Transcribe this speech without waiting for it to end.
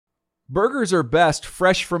Burgers are best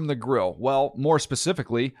fresh from the grill. Well, more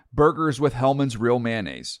specifically, burgers with Hellmann's Real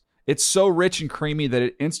Mayonnaise. It's so rich and creamy that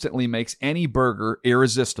it instantly makes any burger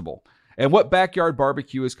irresistible. And what backyard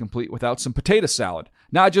barbecue is complete without some potato salad?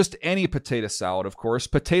 Not just any potato salad, of course.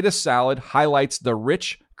 Potato salad highlights the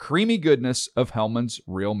rich, creamy goodness of Hellmann's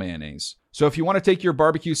Real Mayonnaise. So if you want to take your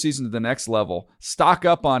barbecue season to the next level, stock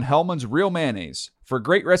up on Hellmann's Real Mayonnaise. For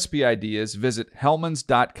great recipe ideas, visit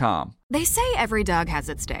hellmanns.com. They say every dog has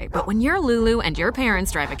its day, but when you're Lulu and your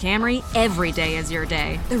parents drive a Camry, every day is your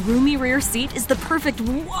day. The roomy rear seat is the perfect,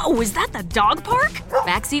 whoa, is that the dog park?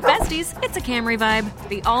 Backseat besties, it's a Camry vibe.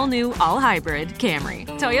 The all-new, all-hybrid Camry.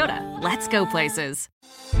 Toyota, let's go places.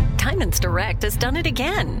 Diamonds Direct has done it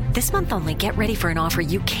again. This month only, get ready for an offer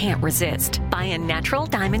you can't resist. Buy a natural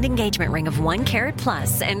diamond engagement ring of 1 carat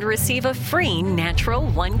plus and receive a free natural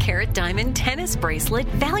 1 carat diamond tennis bracelet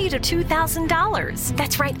valued at $2,000.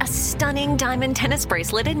 That's right, a stunning diamond tennis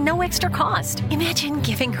bracelet at no extra cost. Imagine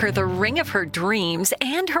giving her the ring of her dreams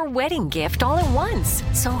and her wedding gift all at once.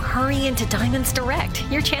 So hurry into Diamonds Direct.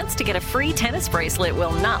 Your chance to get a free tennis bracelet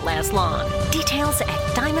will not last long. Details at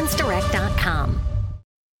diamondsdirect.com.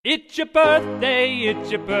 It's your birthday,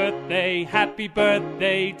 happy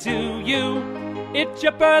birthday to you. It's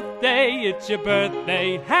your birthday,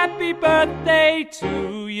 happy birthday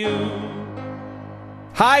to you.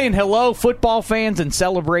 Hi and hello, football fans and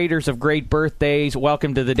celebrators of great birthdays.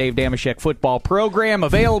 Welcome to the Dave Dameshek football program,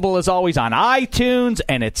 available as always on iTunes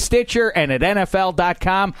and at Stitcher and at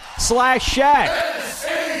NFL.com/Shaq.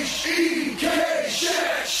 S-H-E-K, Shaq.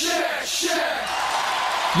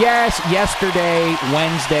 Yes, yesterday,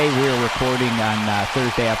 Wednesday, we were recording on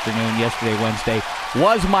Thursday afternoon. Yesterday, Wednesday,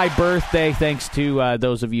 was my birthday. Thanks to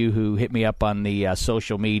those of you who hit me up on the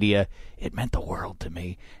social media. It meant the world to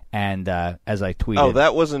me. And as I tweeted... Oh,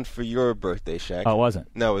 that wasn't for your birthday, Shaq. Oh, it wasn't?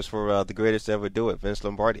 No, it was for the greatest to ever do it, Vince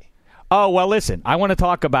Lombardi. Oh, well, listen, I want to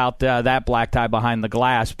talk about that black tie behind the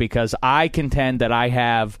glass because I contend that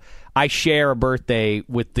I share a birthday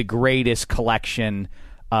with the greatest collection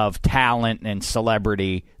of talent and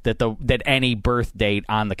celebrity that any birth date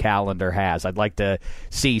on the calendar has. I'd like to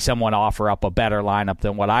see someone offer up a better lineup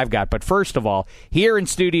than what I've got. But first of all, here in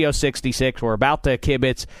Studio 66, we're about to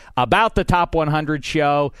kibitz about the Top 100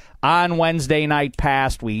 show. On Wednesday night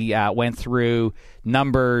past, we went through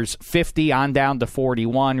numbers 50 on down to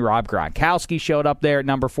 41. Rob Gronkowski showed up there at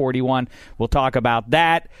number 41. We'll talk about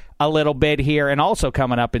that a little bit here. And also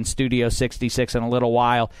coming up in Studio 66 in a little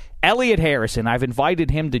while, Elliot Harrison. I've invited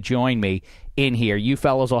him to join me in here. You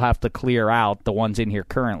fellows will have to clear out the ones in here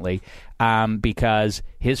currently because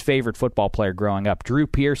his favorite football player growing up, Drew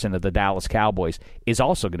Pearson of the Dallas Cowboys, is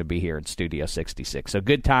also going to be here in Studio 66. So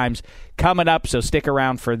good times coming up, so stick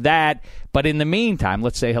around for that. But in the meantime,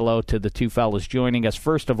 let's say hello to the two fellas joining us.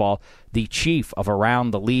 First of all, the chief of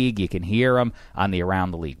Around the League. You can hear him on the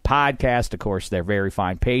Around the League podcast. Of course, they're very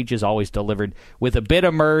fine pages, always delivered with a bit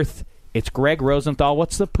of mirth. It's Greg Rosenthal.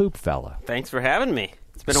 What's the poop, fella? Thanks for having me.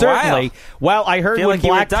 It's been Certainly. a while. Well, I heard feel when like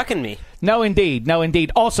you were ducking me. No, indeed.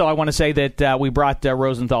 Also, I want to say that we brought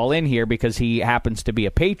Rosenthal in here because he happens to be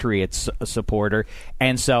a Patriots supporter,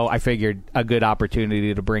 and so I figured a good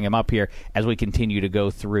opportunity to bring him up here as we continue to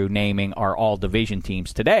go through naming our all-division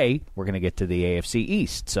teams. Today, we're going to get to the AFC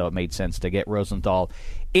East, so it made sense to get Rosenthal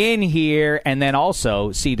in here, and then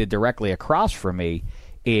also seated directly across from me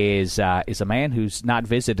is a man who's not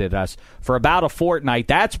visited us for about a fortnight.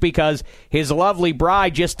 That's because his lovely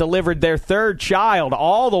bride just delivered their third child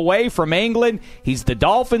all the way from England. He's the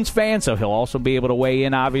Dolphins fan, so he'll also be able to weigh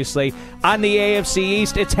in, obviously, on the AFC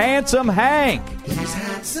East. It's Handsome Hank. He's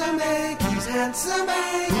Handsome Hank. He's Handsome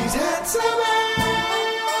Hank. He's Handsome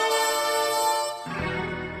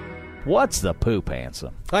Hank. What's the poop,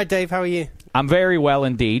 Handsome? Hi, Dave. How are you? I'm very well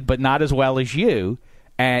indeed, but not as well as you.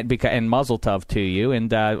 And muzzle tov to you,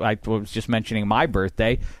 and I was just mentioning my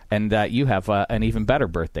birthday, and you have an even better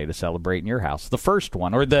birthday to celebrate in your house. The first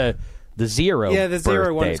one, or the zero. Yeah, the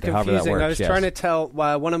zero one is confusing. I was trying to tell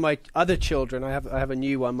one of my other children. I have a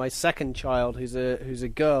new one. My second child, who's a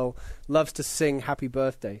girl, loves to sing "Happy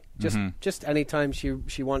Birthday" just anytime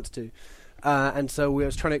she wants to, and so we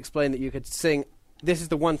was trying to explain that you could sing. This is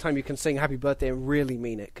the one time you can sing Happy Birthday and really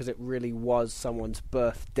mean it, because it really was someone's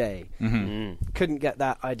birthday. Couldn't get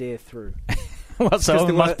that idea through. Well, so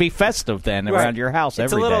it must be festive then around your house every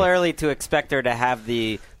day. It's a little early to expect her to have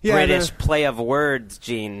the British play of words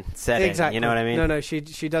gene setting. Exactly. You know what I mean? No, she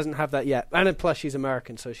doesn't have that yet. And plus, she's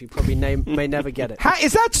American, so she probably may never get it.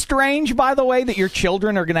 Is that strange, by the way, that your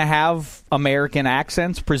children are going to have American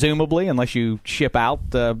accents, presumably, unless you ship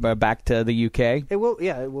out back to the UK? It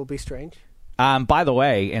will be strange. By the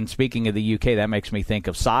way, and speaking of the UK, that makes me think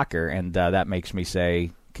of soccer, and that makes me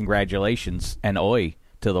say congratulations and oi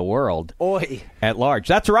to the world Oi. at large.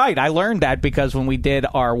 That's right. I learned that because when we did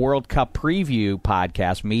our World Cup preview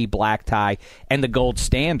podcast, me, Black Tie, and the gold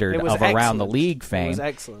standard of Around the League fame, It was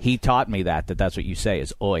excellent. he taught me that's what you say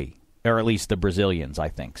is oi. Or at least the Brazilians, I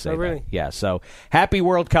think, say really? that. Yeah, so happy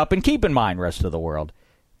World Cup. And keep in mind, rest of the world,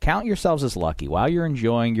 count yourselves as lucky. While you're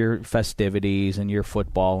enjoying your festivities and your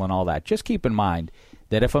football and all that, just keep in mind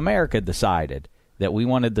that if America decided that we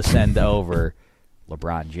wanted to send over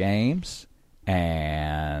LeBron James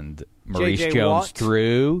and Maurice J.J.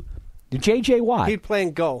 Jones-Drew, J.J. Watt, He'd play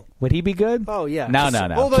in goal. would he be good? Oh, yeah. No.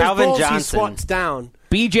 All those Calvin balls Johnson. he swats down.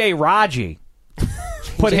 B.J. Raji.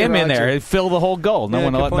 Put him in there. Raji. It'd fill the whole goal. No Yeah,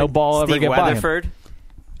 one good let no point. ball ever Steve get by him. Weatherford.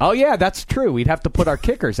 Oh yeah, that's true. We'd have to put our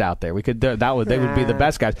kickers out there. We could. They would be the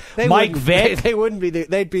best guys. Mike Vick. They wouldn't be.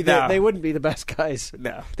 No. They wouldn't be the best guys.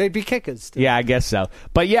 No. They'd be kickers. Still. Yeah, I guess so.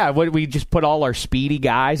 But yeah, would we just put all our speedy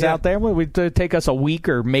guys Yeah. out there? Would it take us a week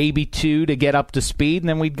or maybe 2 to get up to speed, and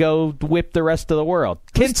then we'd go whip the rest of the world?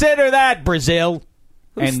 Consider that, Brazil.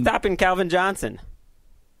 Who's stopping Calvin Johnson?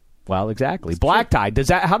 Well, exactly. Black Tie.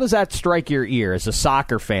 How does that strike your ear as a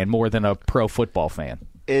soccer fan more than a pro football fan?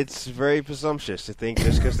 It's very presumptuous to think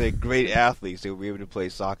just because they're great athletes, they'll be able to play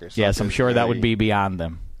soccer. Yes, I'm Soccer's sure that very- would be beyond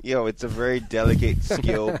them. It's a very delicate,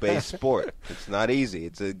 skill-based sport. It's not easy.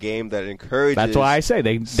 It's a game that encourages. That's why I say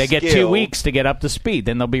they get 2 skill. weeks to get up to speed.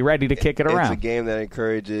 Then they'll be ready to kick it It's a around. game that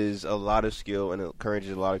encourages a lot of skill and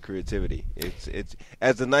encourages a lot of creativity. It's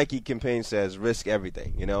as the Nike campaign says, risk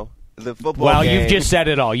everything. The football. Well, game, you've just said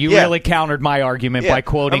it all. You Yeah. really countered my argument by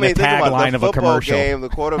quoting a think about it. tagline The of a football commercial. Game, the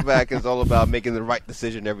quarterback is all about making the right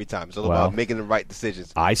decision every time. It's all Well, about making the right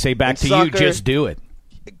decisions. I say back to In you, soccer, just do it.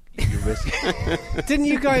 you risk. Didn't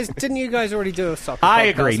you guys already do a soccer? I podcast?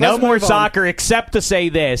 agree. No Let's more move on. soccer, except to say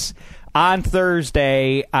this. On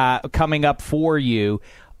Thursday, coming up for you,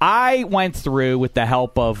 I went through, with the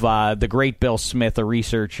help of the great Bill Smith, a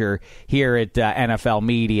researcher here at NFL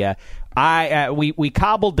Media, we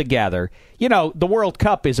cobbled together. The World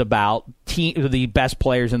Cup is about the best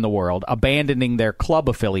players in the world abandoning their club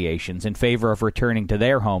affiliations in favor of returning to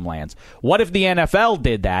their homelands. What if the NFL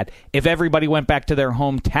did that? If everybody went back to their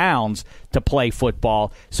hometowns to play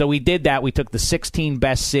football? So we did that. We took the 16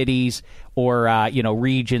 best cities or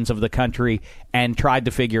regions of the country and tried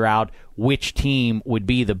to figure out which team would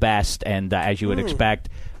be the best. And as you would expect,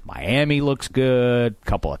 Miami looks good. A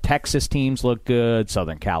couple of Texas teams look good.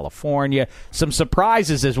 Southern California. Some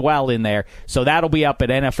surprises as well in there. So that'll be up at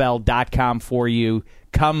NFL.com for you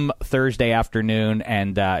come Thursday afternoon.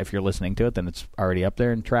 And if you're listening to it, then it's already up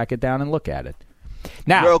there, and track it down and look at it.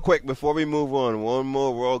 Now, Real quick, before we move on, one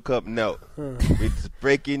more World Cup note.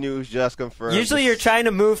 Breaking news just confirmed. Usually you're trying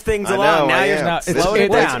to move things I along. know, Now I you're am. slowing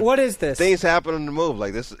it down. What is this? Things happen on the move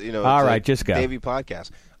like this. It's All right, like just go. Davey podcast.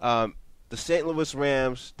 The St. Louis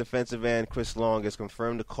Rams defensive end Chris Long is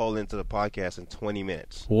confirmed to call into the podcast in 20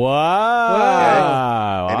 minutes.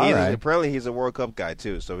 wow. And All right. apparently he's a World Cup guy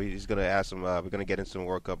too, so he's going to ask him. We're going to get into some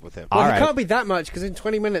World Cup with him. Well, All it right. can't be that much because in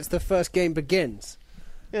 20 minutes the first game begins.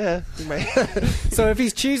 Yeah, he might. So if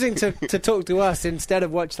he's choosing to talk to us instead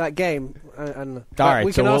of watch that game, All right,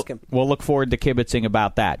 we so can ask him. we'll look forward to kibitzing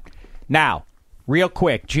about that. Now, real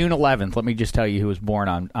quick, June 11th. Let me just tell you who was born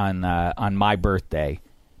on my birthday.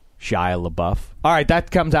 Shia LaBeouf. All right,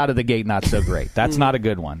 that comes out of the gate not so great. That's not a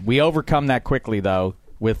good one. We overcome that quickly, though,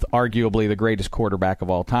 with arguably the greatest quarterback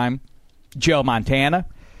of all time, Joe Montana,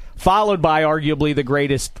 followed by arguably the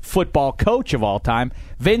greatest football coach of all time,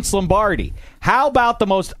 Vince Lombardi. How about the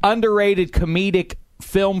most underrated comedic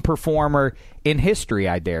film performer in history,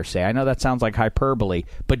 I dare say? I know that sounds like hyperbole,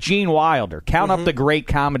 but Gene Wilder. Count up the great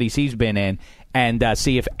comedies he's been in and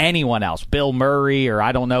see if anyone else, Bill Murray or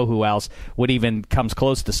I don't know who else, would even comes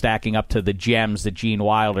close to stacking up to the gems that Gene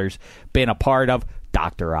Wilder's been a part of.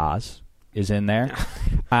 Dr. Oz is in there.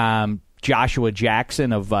 Joshua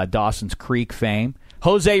Jackson of Dawson's Creek fame.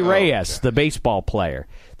 Jose Reyes, the baseball player.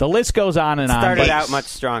 The list goes on and on. Started but- out much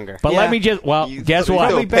stronger. But Yeah. let me just, guess You what? throw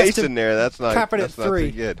Probably best pace to in there. That's not. cap it That's at not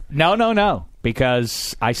 3. too good. No,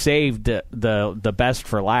 because I saved the best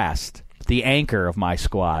for last. The anchor of my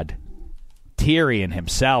squad, Tyrion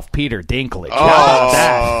himself, Peter Dinklage. How about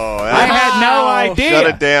that? I had no idea. Shut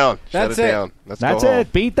it down. That's Shut it it. down. Let's That's go home.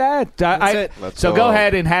 it. Beat that. it. Let's So go go home.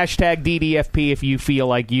 ahead and hashtag DDFP if you feel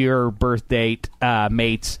like your birthday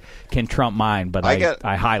mates can trump mine, but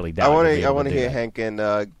I highly doubt it. I want to hear Hank and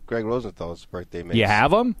Greg Rosenthal's birthday. Mates. You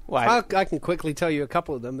have them? Why? I can quickly tell you a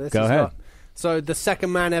couple of them. Go ahead. So the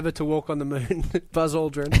second man ever to walk on the moon, Buzz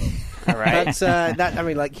Aldrin. All right.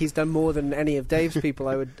 That's he's done more than any of Dave's people.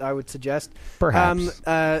 I would suggest. Perhaps.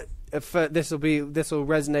 this will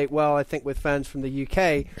resonate well, I think, with fans from the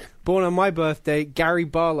UK. Born on my birthday, Gary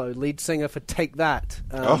Barlow, lead singer for Take That.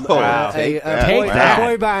 A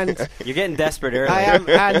boy band. You're getting desperate early. I am,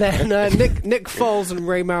 and then Nick Foles and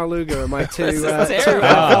Ray Maluga are my two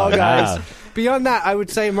NFL guys. Wow. Beyond that, I would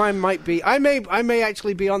say mine might be. I may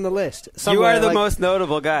actually be on the list. You are the most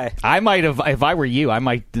notable guy. I might have, if I were you, I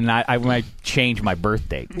might change my birth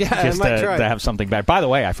date just to have something better. By the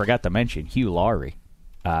way, I forgot to mention Hugh Laurie.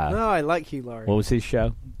 No, I like Hugh Laurie. What was his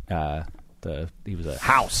show? He was a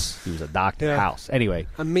House. He was a doctor. House. Anyway,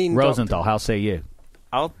 a mean Rosenthal. doctor. How say you?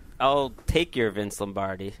 I'll take your Vince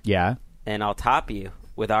Lombardi. Yeah. And I'll top you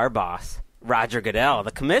with our boss, Roger Goodell,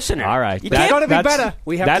 the commissioner. All right, it's got to be better.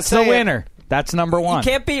 We have that's to say the winner. That's number one.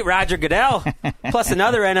 You can't beat Roger Goodell. Plus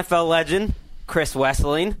another NFL legend, Chris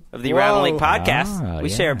Wesseling of the Rattle League podcast. We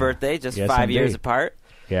share a birthday, just 5 years apart.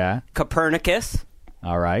 Yeah. Copernicus.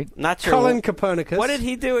 All right. Not sure. Colin Copernicus. What did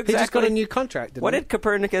he do exactly? He just got a new contract. What did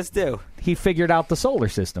Copernicus do? He figured out the solar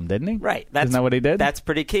system, didn't he? Right. Isn't that what he did? That's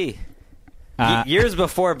pretty key. Years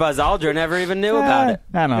before Buzz Aldrin never even knew about it.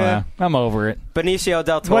 I don't know. I'm over it. Benicio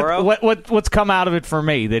del Toro. What's come out of it for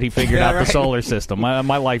me that he figured out the solar system?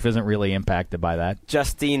 My life isn't really impacted by that.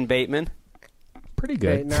 Justine Bateman. Pretty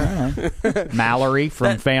good. Mallory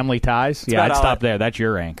from Family Ties. Yeah, I'd stop there. That's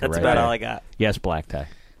your anchor. That's right about there. all I got. Yes, Black Tie.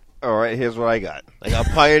 All right, here's what I got. I got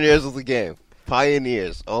pioneers of the game.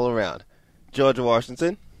 Pioneers all around. George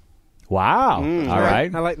Washington. Wow. All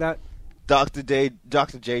right. I like that. Dr. J.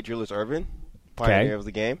 Julius Erving. Pioneer of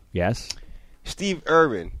the game. Yes. Steve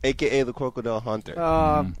Irwin, a.k.a. the Crocodile Hunter.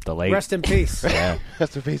 The late. Rest in peace. Yeah.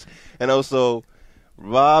 Rest in peace. And also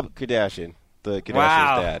Rob Kardashian, the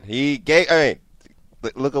Kardashian's dad. He gave.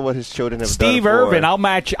 Look at what his children have done. Steve Irwin, I'll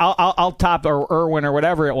match. I'll top Irwin or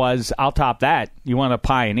whatever it was. I'll top that. You want a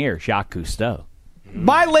pioneer, Jacques Cousteau.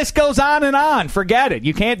 My list goes on and on. Forget it.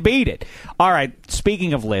 You can't beat it. All right.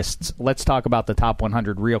 Speaking of lists, let's talk about the top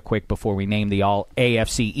 100 real quick before we name the all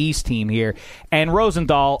AFC East team here. And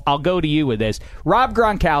Rosenthal, I'll go to you with this. Rob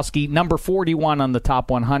Gronkowski, number 41 on the top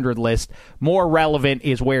 100 list. More relevant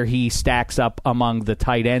is where he stacks up among the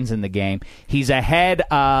tight ends in the game. He's ahead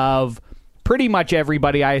of pretty much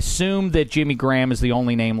everybody. I assume that Jimmy Graham is the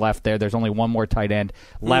only name left there. There's only one more tight end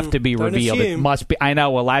left to be revealed. Assume. It must be. I know.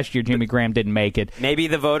 Well, last year Jimmy Graham didn't make it. Maybe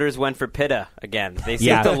the voters went for Pitta again. They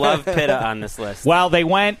seem to love Pitta on this list. Well, they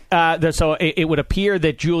went. So it would appear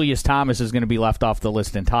that Julius Thomas is going to be left off the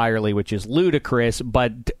list entirely, which is ludicrous.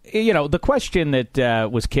 But the question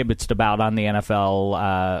that was kibitzed about on the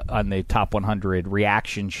NFL on the top 100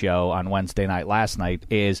 reaction show on Wednesday night last night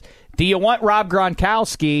is: do you want Rob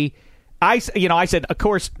Gronkowski? I said, of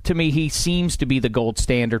course, to me, he seems to be the gold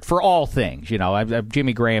standard for all things.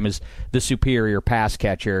 Jimmy Graham is the superior pass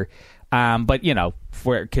catcher. But,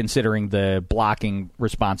 for considering the blocking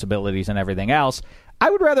responsibilities and everything else,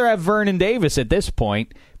 I would rather have Vernon Davis at this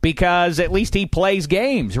point because at least he plays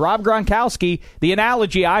games. Rob Gronkowski, the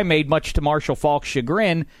analogy I made, much to Marshall Faulk's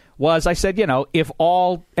chagrin, was I said, if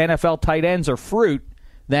all NFL tight ends are fruit,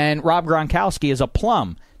 then Rob Gronkowski is a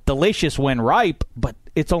plum. Delicious when ripe, but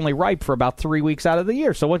it's only ripe for about 3 weeks out of the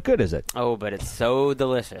year. So what good is it? Oh, but it's so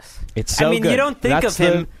delicious. It's so good. You don't think of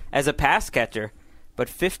him as a pass catcher,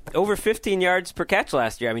 but over 15 yards per catch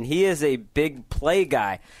last year. I mean, he is a big play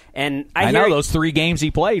guy. And I know those 3 games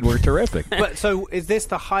he played were terrific. But so is this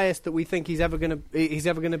the highest that we think he's ever going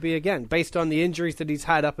to be again, based on the injuries that he's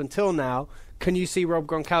had up until now? Can you see Rob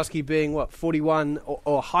Gronkowski being 41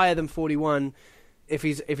 or higher than 41? If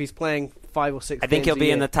he's playing 5 or 6 games I think he'll be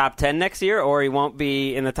year. in the top 10 next year, or he won't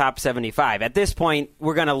be in the top 75. At this point,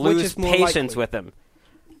 we're going to lose patience with him.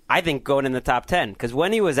 I think going in the top 10, because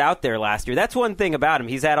when he was out there last year, that's one thing about him.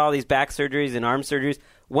 He's had all these back surgeries and arm surgeries.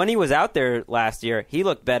 When he was out there last year, he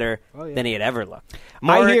looked better than he had ever looked.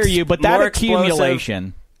 I hear you, but that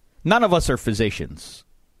accumulation, none of us are physicians,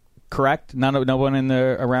 correct? No one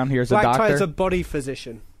around here is a doctor? Black Tie is a body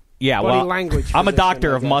physician. Yeah, body language I'm a physician,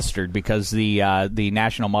 doctor of mustard because the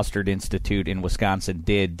National Mustard Institute in Wisconsin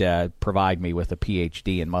did provide me with a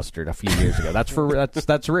PhD in mustard a few years ago.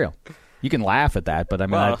 That's real. You can laugh at that, but I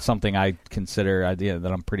mean that's something I consider that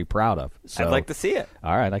I'm pretty proud of. So, I'd like to see it.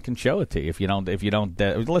 All right, I can show it to you if you don't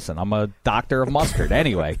listen. I'm a doctor of mustard.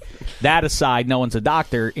 Anyway, that aside, no one's a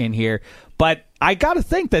doctor in here. But I got to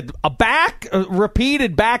think that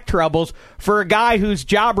repeated back troubles for a guy whose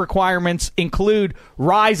job requirements include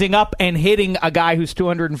rising up and hitting a guy who's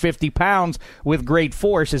 250 pounds with great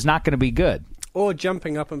force is not going to be good. Or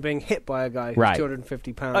jumping up and being hit by a guy who's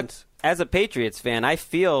 250 pounds. As a Patriots fan, I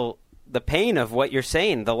feel the pain of what you're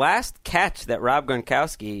saying. The last catch that Rob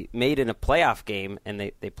Gronkowski made in a playoff game, and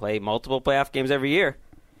they play multiple playoff games every year,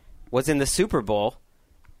 was in the Super Bowl.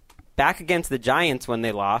 back against the Giants when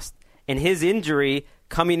they lost, and his injury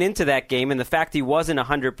coming into that game and the fact he wasn't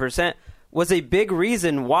 100% was a big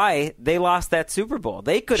reason why they lost that Super Bowl.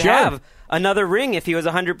 They could have another ring if he was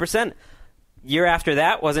 100%. Year after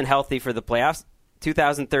that wasn't healthy for the playoffs.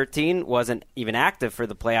 2013 wasn't even active for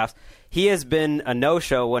the playoffs. He has been a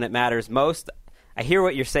no-show when it matters most. I hear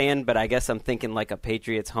what you're saying, but I guess I'm thinking like a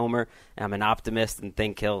Patriots homer. I'm an optimist and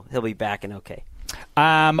think he'll be back and okay.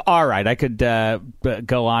 All right, I could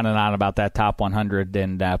go on and on about that top 100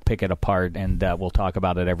 and pick it apart, and we'll talk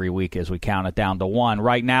about it every week as we count it down to one.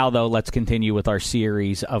 Right now, though, let's continue with our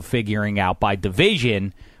series of figuring out by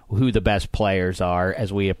division who the best players are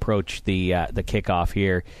as we approach the kickoff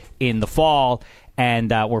here in the fall,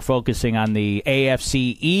 and we're focusing on the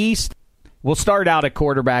AFC East. We'll start out at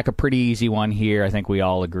quarterback, a pretty easy one here. I think we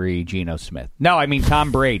all agree, Geno Smith. No, I mean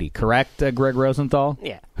Tom Brady, correct, Greg Rosenthal?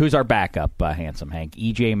 Yeah. Who's our backup, Handsome Hank?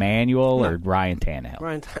 E.J. Manuel or Ryan Tannehill?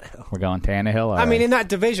 Ryan Tannehill. We're going Tannehill? I mean, in that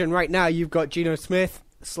division right now, you've got Geno Smith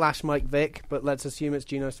 / Mike Vick, but let's assume it's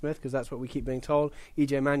Geno Smith because that's what we keep being told.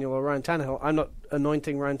 E.J. Manuel or Ryan Tannehill. I'm not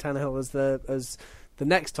anointing Ryan Tannehill as the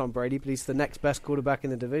next Tom Brady, but he's the next best quarterback in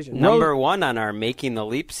the division. Number one on our Making the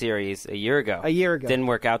Leap series a year ago. Didn't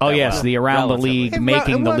work out that well. Yes, the Around the League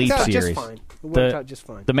Making the Leap series. It worked out just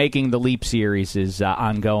fine. The Making the Leap series is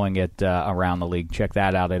ongoing at Around the League. Check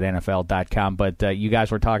that out at NFL.com. But you guys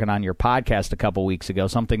were talking on your podcast a couple weeks ago,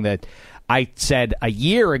 something that I said a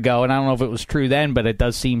year ago, and I don't know if it was true then, but it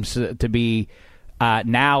does seem to be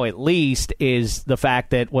now at least, is the fact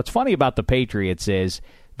that what's funny about the Patriots is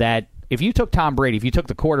that if you took Tom Brady, if you took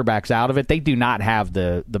the quarterbacks out of it, they do not have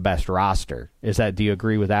the best roster. Do you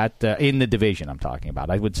agree with that? In the division I'm talking about.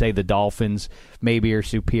 I would say the Dolphins maybe are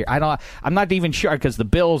superior. I'm not even sure because the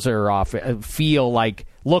Bills are off.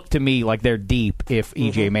 Look to me like they're deep. If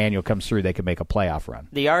E.J. Manuel comes through, they could make a playoff run.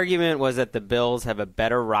 The argument was that the Bills have a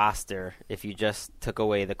better roster if you just took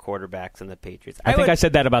away the quarterbacks and the Patriots. I think I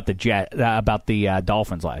said that about the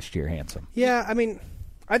Dolphins last year, Handsome. Yeah, I mean,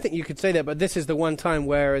 I think you could say that, but this is the one time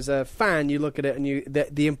where, as a fan, you look at it and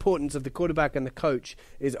the importance of the quarterback and the coach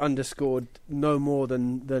is underscored no more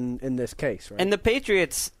than in this case, right? And the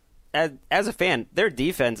Patriots, as a fan, their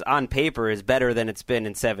defense on paper is better than it's been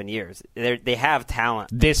in 7 years. They have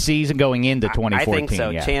talent. This season going into 2014, I think so.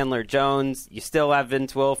 Yeah. Chandler Jones, you still have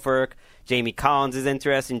Vince Wilfork. Jamie Collins is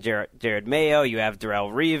interesting. Jared Mayo. You have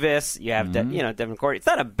Darrelle Revis. You have Devin Courtney. It's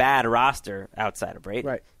not a bad roster outside of Brady.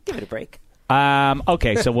 Right. Give it a break.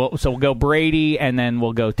 Okay, so we'll go Brady, and then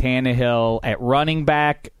we'll go Tannehill at running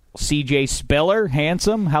back. C.J. Spiller,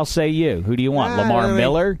 Handsome. How say you? Who do you want? Lamar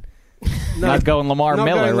Miller? Not going Lamar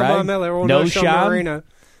Miller, right? Lamar Miller or no Sean Marino.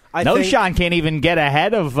 Sean can't even get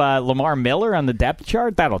ahead of Lamar Miller on the depth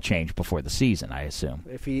chart. That'll change before the season, I assume.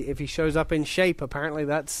 If he shows up in shape, apparently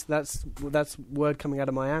that's word coming out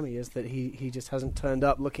of Miami is that he just hasn't turned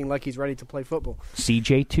up looking like he's ready to play football.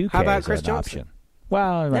 C.J. 2K. How about Chris an Johnson? Option.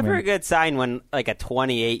 Well, never a good sign when like a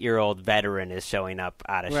 28-year-old veteran is showing up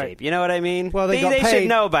out of shape. You know what I mean? Well, they should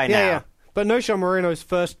know by now. Yeah. But No Sean Marino's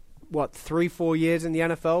first 3-4 years in the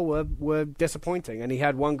NFL were disappointing, and he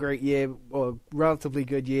had one great year or relatively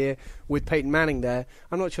good year with Peyton Manning there.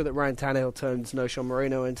 I'm not sure that Ryan Tannehill turns No Sean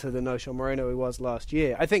Marino into the No Sean Marino he was last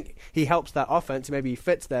year. I think he helps that offense. Maybe he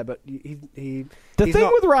fits there, but the thing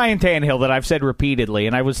with Ryan Tannehill that I've said repeatedly,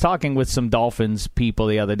 and I was talking with some Dolphins people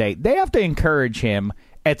the other day, they have to encourage him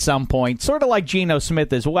at some point, sort of like Geno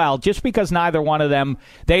Smith as well, just because neither one of them,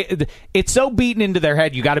 it's so beaten into their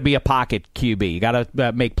head, you got to be a pocket QB, you got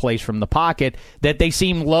to make plays from the pocket, that they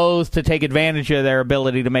seem loath to take advantage of their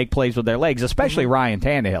ability to make plays with their legs, especially Ryan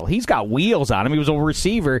Tannehill. He's got wheels on him. He was a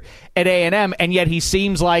receiver at A&M, and yet he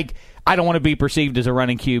seems like, I don't want to be perceived as a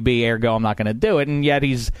running QB, ergo I'm not going to do it, and yet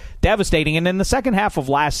he's devastating. And in the second half of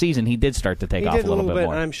last season, he did start to take off a little bit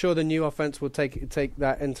more. And I'm sure the new offense will take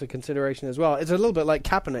that into consideration as well. It's a little bit like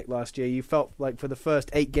Kaepernick last year. You felt like for the first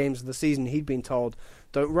 8 games of the season, he'd been told,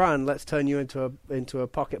 don't run, let's turn you into a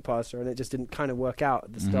pocket passer, and it just didn't kind of work out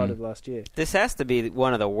at the start of last year. This has to be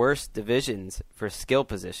one of the worst divisions for skill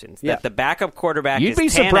positions. Yeah. That the backup quarterback You'd be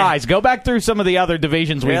surprised. Go back through some of the other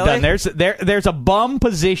divisions we've done. There's a bum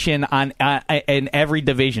position on in every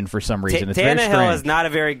division for some reason. It's very strange. Tannehill is not a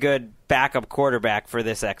very good backup quarterback for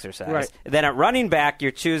this exercise. Right. Then at running back,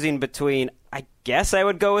 you're choosing between, I guess I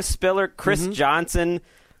would go with Spiller, Chris Johnson,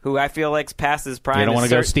 who I feel like's past his prime. You don't want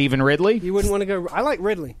to go Stephen Ridley? You wouldn't want to go. I like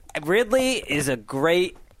Ridley. Ridley is a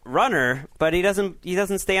great runner, but he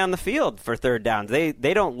doesn't stay on the field for third downs. They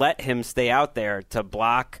don't let him stay out there to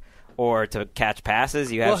block or to catch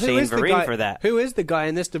passes. You have Shane Vereen for that. Who is the guy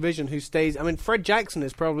in this division who stays? I mean, Fred Jackson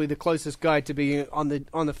is probably the closest guy to be on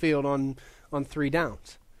the field on 3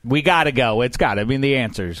 downs. We got to go. The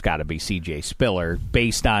answer's got to be C.J. Spiller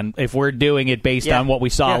based on, if we're doing it based on what we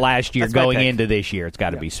saw last year going into this year, it's got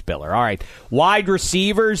to be Spiller. All right. Wide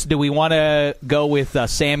receivers, do we want to go with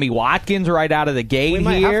Sammy Watkins right out of the gate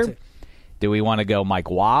here? Do we want to go Mike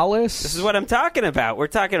Wallace? This is what I'm talking about. We're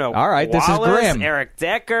talking about all right, Wallace, this is grim. Eric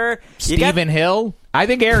Decker. Stephen Hill? I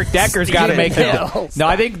think Eric Decker's got to make it. No,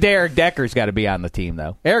 I think Eric Decker's got to be on the team,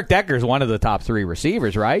 though. Eric Decker's one of the top 3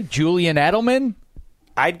 receivers, right? Julian Edelman?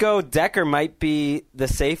 I'd go Decker might be the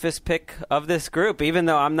safest pick of this group. Even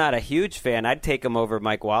though I'm not a huge fan, I'd take him over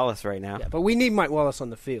Mike Wallace right now. Yeah, but we need Mike Wallace on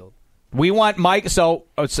the field. We want Mike. So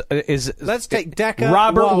let's take Decker.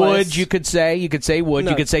 Robert Wallace. Woods. You could say Woods.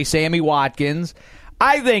 No. You could say Sammy Watkins.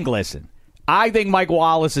 I think Mike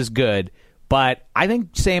Wallace is good, but I think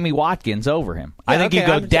Sammy Watkins over him. I think you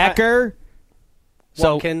go Decker.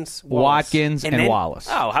 Watkins, Watkins, and Wallace.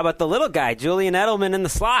 Oh, how about the little guy, Julian Edelman in the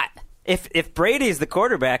slot? If Brady's the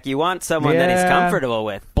quarterback, you want someone that he's comfortable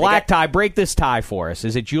with. Black tie, break this tie for us.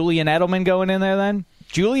 Is it Julian Edelman going in there then?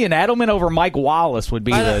 Julian Edelman over Mike Wallace would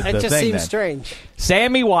be the thing. It just seems then. strange.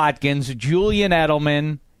 Sammy Watkins, Julian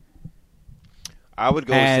Edelman. I would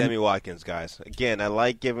go with Sammy Watkins, guys. Again, I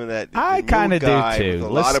like giving that. I kind of do too.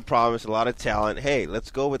 With a lot of promise, a lot of talent. Hey,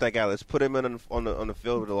 let's go with that guy. Let's put him on the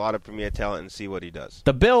field with a lot of premier talent and see what he does.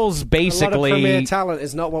 The Bills basically. A lot of premier talent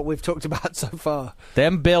is not what we've talked about so far.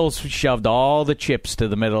 Them Bills shoved all the chips to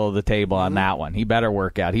the middle of the table on that one. He better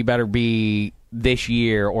work out. He better be this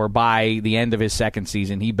year, or by the end of his second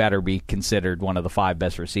season, he better be considered one of the 5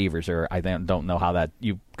 best receivers. Or I don't know how that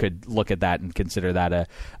you could look at that and consider that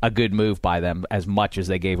a good move by them, as much as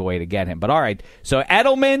they gave away to get him. But all right, so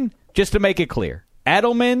Edelman, just to make it clear,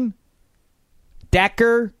 Edelman,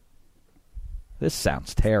 Decker. This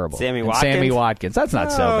sounds terrible. Sammy Watkins. That's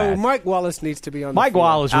not so bad. Mike Wallace needs to be on. Mike the field.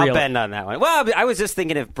 Wallace. I'll bend on that one. Well, I was just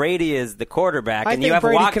thinking if Brady is the quarterback and you have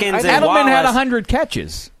Brady Watkins and Edelman Wallace, had 100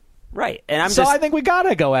 catches. Right, and I think we got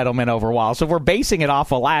to go Edelman over Wallace. So if we're basing it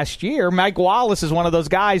off of last year, Mike Wallace is one of those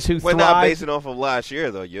guys who We're not basing it off of last year,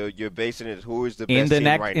 though. You're basing it who is the best team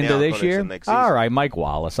right now into this year. Next season. All right, Mike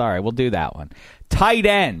Wallace. All right, we'll do that one. Tight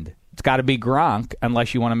end. It's got to be Gronk,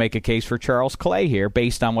 unless you want to make a case for Charles Clay here,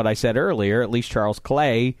 based on what I said earlier. At least Charles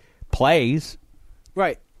Clay plays.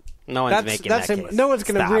 Right. No one's making that case. No one's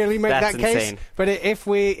going to really make That's that case. insane. But if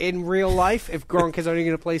we in real life, if Gronk is only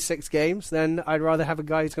going to play 6 games, then I'd rather have a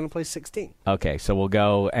guy who's going to play 16. Okay, so we'll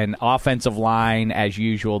go an offensive line. As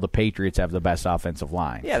usual, the Patriots have the best offensive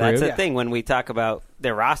line. Yeah, that's the thing. When we talk about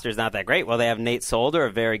their roster's not that great, well, they have Nate Solder,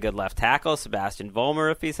 a very good left tackle, Sebastian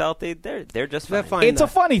Vollmer, if he's healthy. They're just fine. They're fine. It's a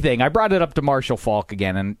funny thing. I brought it up to Marshall Faulk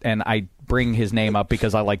again, and I bring his name up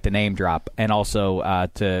because I like to name drop, and also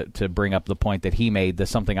to bring up the point that he made. That's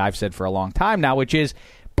something I've said for a long time now, which is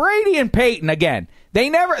Brady and Peyton, again,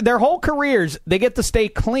 their whole careers, they get to stay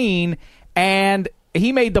clean, and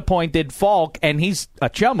he made the point, did Falk, and he's a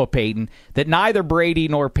chum of Peyton, that neither Brady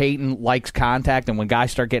nor Peyton likes contact, and when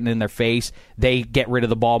guys start getting in their face, they get rid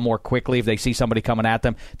of the ball more quickly. If they see somebody coming at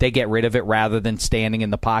them, they get rid of it rather than standing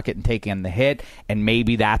in the pocket and taking the hit, and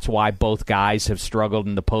maybe that's why both guys have struggled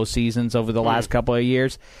in the postseasons over the last couple of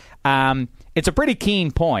years. It's a pretty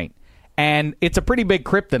keen point. And it's a pretty big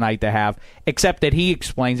kryptonite to have, except that he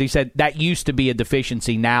explains, he said that used to be a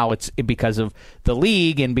deficiency. Now it's because of the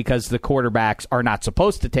league and because the quarterbacks are not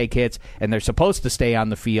supposed to take hits and they're supposed to stay on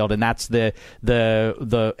the field. And that's the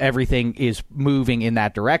everything is moving in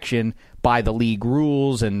that direction by the league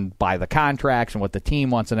rules and by the contracts and what the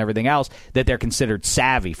team wants and everything else, that they're considered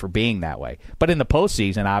savvy for being that way. But in the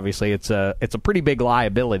postseason, obviously, it's a pretty big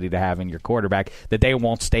liability to have in your quarterback that they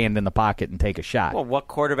won't stand in the pocket and take a shot. Well, what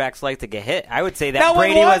quarterbacks like to get hit? I would say that no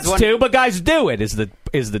Brady one wants was one to, but guys do it. Is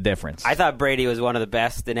the difference? I thought Brady was one of the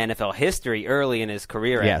best in NFL history early in his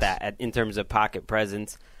career in terms of pocket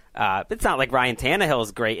presence. It's not like Ryan Tannehill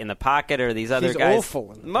is great in the pocket or these other guys.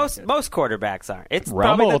 Awful. Most quarterbacks aren't. It's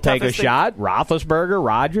Romo will take a thing. shot. Roethlisberger,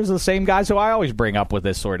 Rodgers, the same guys who I always bring up with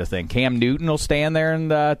this sort of thing. Cam Newton will stand there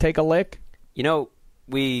and take a lick. You know,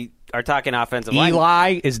 we are talking offensive line.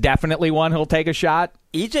 Eli is definitely one who'll take a shot.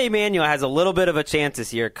 E.J. Manuel has a little bit of a chance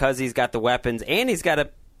this year because he's got the weapons and he's got a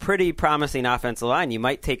pretty promising offensive line. You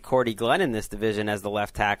might take Cordy Glenn in this division as the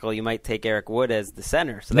left tackle. You might take Eric Wood as the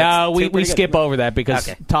center. So no, we skip over that because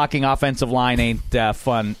talking offensive line ain't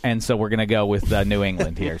fun, and so we're going to go with New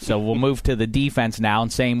England here. So we'll move to the defense now,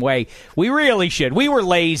 and same way. We really should. We were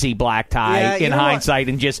lazy, Black Tie, in hindsight,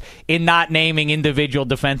 and just in not naming individual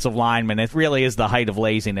defensive linemen. It really is the height of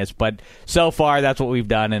laziness, but so far that's what we've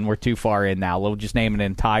done, and we're too far in now. We'll just name an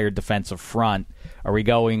entire defensive front. Are we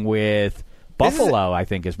going with Buffalo? I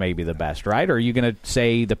think is maybe the best, right? Or are you going to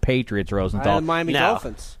say the Patriots, Rosenthal? Miami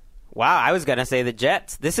Dolphins. Wow, I was going to say the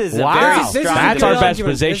Jets. This is Wow. a very This strong is That's our best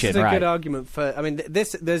position, This is a right. good argument for. I mean,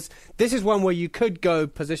 this is one where you could go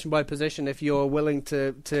position by position if you're willing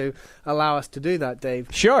to allow us to do that, Dave.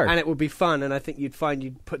 Sure. And it would be fun, and I think you'd find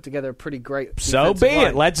you'd put together a pretty great. So be defensive it.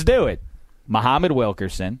 line. Let's do it. Muhammad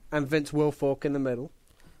Wilkerson. And Vince Wilfork in the middle.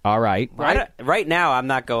 All right. Right now, I'm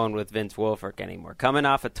not going with Vince Wilfork anymore. Coming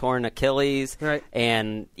off a torn Achilles, right.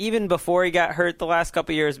 And even before he got hurt the last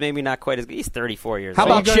couple of years, maybe not quite as good. He's 34 years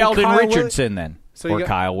How old. about Sheldon Richardson then? So or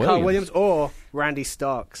Kyle Williams? Kyle Williams or Randy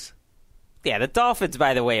Starks. Yeah, the Dolphins,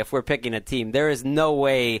 by the way, if we're picking a team, there is no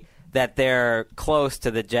way that they're close to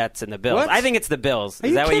the Jets and the Bills. What? I think it's the Bills. Are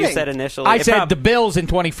Is you that what you kidding? said initially? I said the Bills in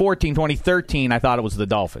 2014, 2013. I thought it was the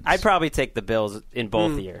Dolphins. I'd probably take the Bills in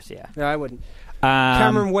both years, yeah. No, I wouldn't.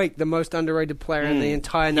 Cameron Wake, the most underrated player in the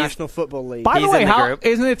entire National Football League. By the way, in the group.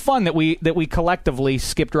 isn't it fun that we collectively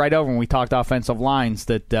skipped right over when we talked offensive lines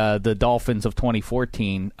that the Dolphins of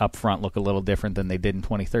 2014 up front look a little different than they did in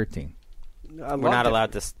 2013? We're not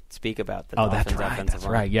allowed to speak about the Dolphins that's right. offensive That's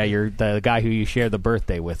line. right. Yeah, you're the guy who you share the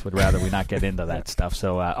birthday with would rather we not get into that stuff.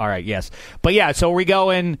 So, all right, yes. But, yeah, so we go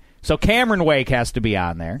in. So Cameron Wake has to be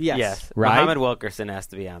on there. Yes. Right? Muhammad Wilkerson has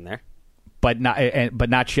to be on there. But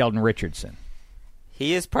not Sheldon Richardson.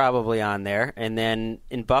 He is probably on there. And then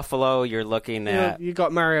in Buffalo, you're looking at... You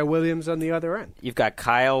got Mario Williams on the other end. You've got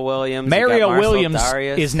Kyle Williams. Mario you've got Marcel Williams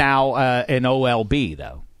Darius. is now an OLB,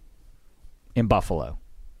 though, in Buffalo.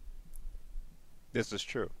 This is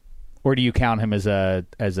true. Or do you count him as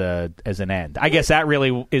an end? I guess that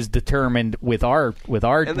really is determined with our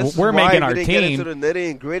And this we're is why making we our didn't get into team. the nitty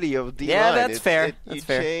and gritty of D-line. Yeah, that's fair. You That's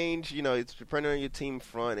fair. change, it's depending on your team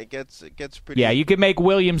front. It gets pretty. Yeah, you can make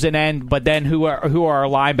Williams an end, but then who are our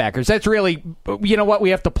linebackers? That's really, you know what, we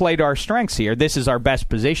have to play to our strengths here. This is our best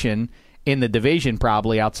position in the division,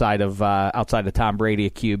 probably outside of Tom Brady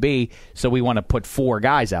at QB. So we want to put four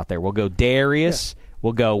guys out there. We'll go Darius. Yeah.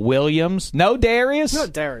 We'll go Williams. No Darius?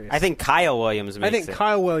 Not Darius. I think Kyle Williams makes it. I think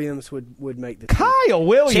Kyle Williams would make the team. Kyle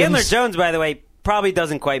Williams. Chandler Jones, by the way, probably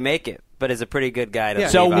doesn't quite make it, but is a pretty good guy to leave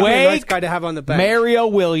So out. Wake, a nice guy to have on the bench. Mario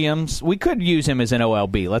Williams. We could use him as an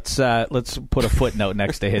OLB. Let's put a footnote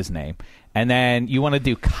next to his name. And then you want to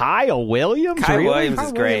do Kyle Williams? Kyle really? Williams Kyle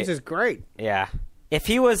is great. Williams is great. Yeah. If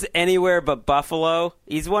he was anywhere but Buffalo,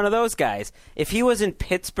 he's one of those guys. If he was in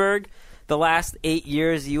Pittsburgh the last 8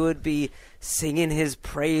 years, you would be singing his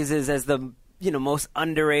praises as the most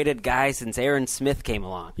underrated guy since Aaron Smith came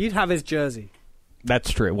along. You'd have his jersey.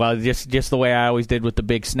 That's true. Well, just the way I always did with the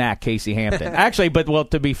big snack, Casey Hampton. Actually,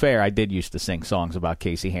 to be fair, I did used to sing songs about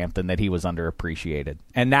Casey Hampton that he was underappreciated.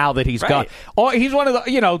 And now that he's gone, he's one of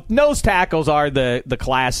the, nose tackles are the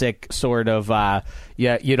classic sort of,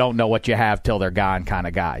 you don't know what you have till they're gone kind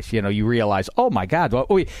of guys. You realize, oh my God.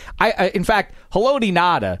 In fact, Haloti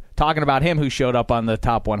Ngata, talking about him who showed up on the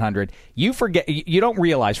top 100, you don't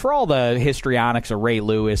realize, for all the histrionics of Ray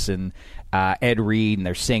Lewis and Ed Reed, and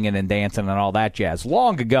they're singing and dancing and all that jazz.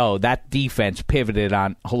 Long ago, that defense pivoted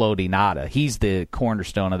on Haloti Ngata. He's the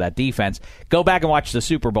cornerstone of that defense. Go back and watch the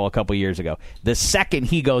Super Bowl a couple years ago. The second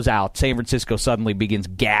he goes out, San Francisco suddenly begins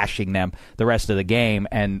gashing them the rest of the game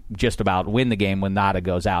and just about win the game when Ngata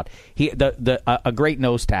goes out. A great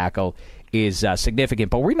nose tackle is significant.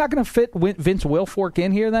 But we're not going to fit Vince Wilfork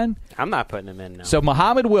in here then? I'm not putting him in, no. So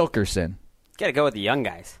Muhammad Wilkerson. Got to go with the young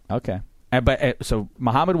guys. Okay. So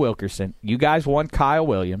Muhammad Wilkerson, you guys want Kyle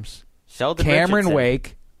Williams, Sheldon Cameron Richardson.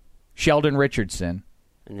 Wake, Sheldon Richardson,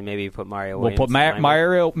 and then maybe you put Mario We'll Williams. put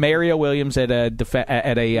Mario Williams at a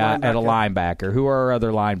linebacker. Who are our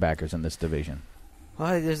other linebackers in this division?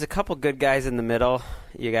 Well, there's a couple good guys in the middle.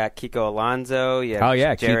 You got Kiko Alonso.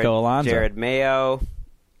 Kiko Alonso. Jared Mayo.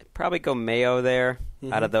 Probably go Mayo there.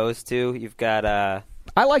 Out of those two, you've got I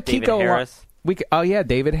like David Kiko Harris.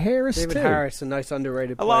 David Harris. David too. Harris, a nice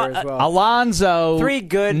underrated player as well. Alonzo, three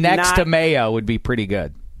good next to Mayo would be pretty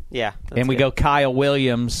good. Yeah, and we good. go Kyle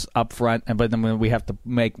Williams up front, but then we have to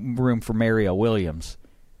make room for Mario Williams.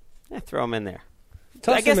 Yeah, throw him in there.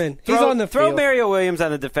 Toss him in. He's on the throw field. Mario Williams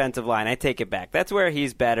on the defensive line. I take it back. That's where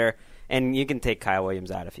he's better, and you can take Kyle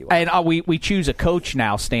Williams out if you want. And we choose a coach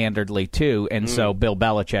now standardly too, and so Bill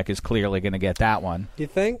Belichick is clearly going to get that one. You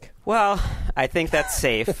think? Well, I think that's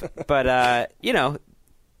safe, but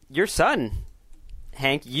your son,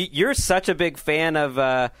 Hank, you're such a big fan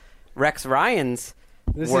of Rex Ryan's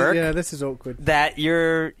work. This is awkward. That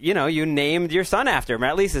you named your son after him, or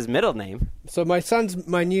at least his middle name. So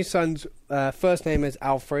my new son's first name is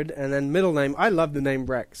Alfred, and then middle name. I love the name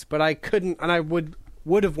Rex, but I couldn't, and I would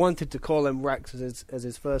have wanted to call him Rex as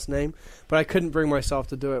his first name, but I couldn't bring myself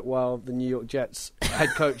to do it while the New York Jets head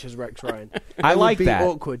coach is Rex Ryan. I like that. that. It would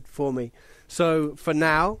be awkward for me. So for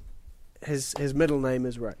now, his middle name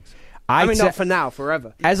is Rex. I mean, not for now,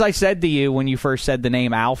 forever. As I said to you when you first said the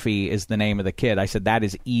name Alfie is the name of the kid, I said that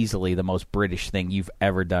is easily the most British thing you've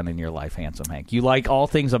ever done in your life, Handsome Hank. You like all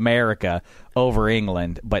things America over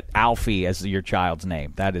England, but Alfie as your child's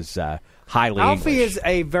name. That is highly Alfie English. is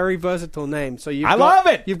a very versatile name. So love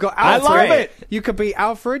it. You've got Alfred. I love it. You could be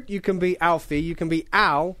Alfred. You can be Alfie. You can be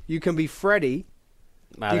Al. You can be Freddie.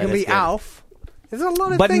 Wow, you can be Alf. There's a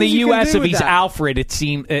lot of but things in the you U.S., can do if with he's that. Alfred, it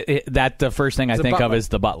seems that the first thing I think of is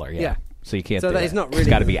the butler. Yeah. So you can't. So do that he's not really. It's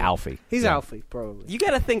got to be Alfie. He's Alfie, probably. You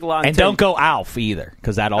got to think long. And don't go Alf either,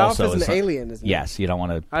 because that also Alf is an is alien, isn't it? Yes, you don't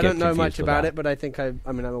want to. I don't know much about it, but I think I'm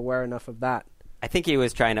aware enough of that. I think he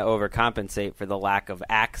was trying to overcompensate for the lack of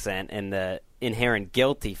accent and the inherent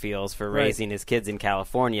guilt he feels for raising his kids in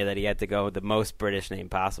California that he had to go with the most British name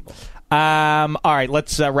possible. All right,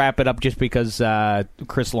 let's wrap it up just because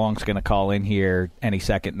Chris Long's going to call in here any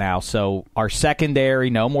second now. So our secondary,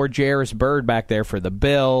 no more Jairus Byrd back there for the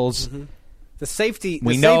Bills. Mm-hmm. The safety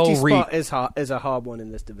spot is a hard one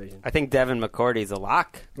in this division. I think Devin McCourty's a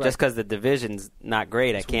lock just because the division's not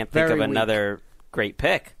great. I can't think of another great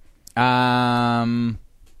pick. We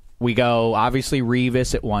go, obviously,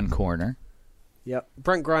 Revis at one corner. Yep.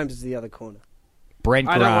 Brent Grimes is the other corner. Brent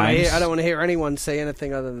Grimes. I don't want to hear anyone say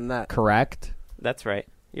anything other than that. Correct. That's right.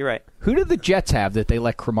 You're right. Who did the Jets have that they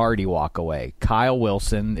let Cromartie walk away? Kyle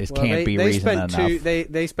Wilson can't be reason enough.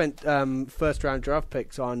 They spent first-round draft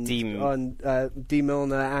picks on D.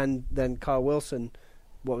 Milner and then Kyle Wilson.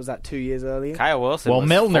 What was that, 2 years earlier? Kyle Wilson was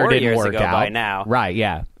Milner 4 didn't years work ago out. by now. Right,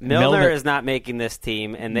 yeah. Milner is not making this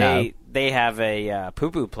team, and they have a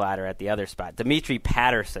poo-poo platter at the other spot. Dimitri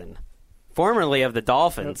Patterson, formerly of the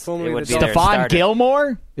Dolphins. Stephon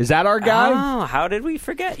Gilmore? Is that our guy? Oh, how did we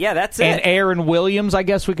forget? Yeah, that's it. And Aaron Williams, I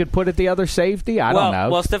guess we could put at the other safety? I don't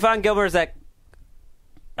know. Well, Stephon Gilmore's at...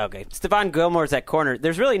 Okay, Stephon Gilmore's at corner.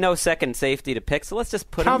 There's really no second safety to pick, so let's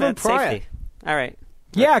just put him at safety. All right.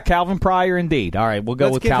 Yeah, Calvin Pryor, indeed. All right, we'll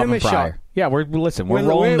go with Calvin Pryor. Yeah, we're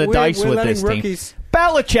rolling the dice with this rookies. team.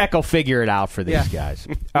 Belichick will figure it out for these guys.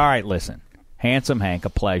 All right, listen. Handsome Hank, a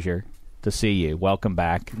pleasure to see you. Welcome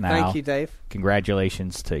back. Now, thank you, Dave.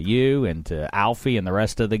 Congratulations to you and to Alfie and the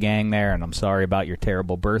rest of the gang there, and I'm sorry about your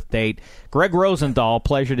terrible birth date. Greg Rosenthal,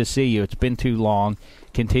 pleasure to see you. It's been too long.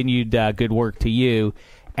 Continued good work to you.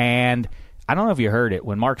 And I don't know if you heard it,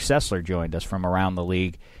 when Mark Sessler joined us from around the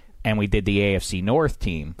league, and we did the AFC North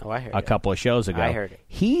team a couple of shows ago. I heard it.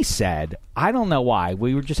 He said, I don't know why,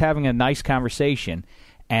 we were just having a nice conversation,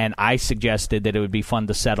 and I suggested that it would be fun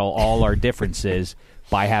to settle all our differences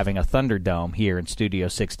by having a Thunderdome here in Studio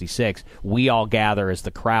 66. We all gather as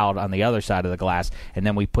the crowd on the other side of the glass, and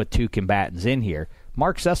then we put two combatants in here.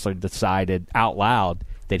 Mark Sessler decided out loud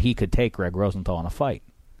that he could take Greg Rosenthal in a fight.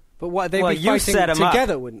 But what, they'd be fighting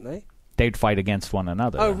together, wouldn't they? They'd fight against one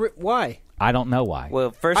another. Oh, why? I don't know why.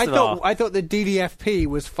 Well, I thought the DDFP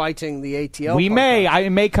was fighting the ATL. I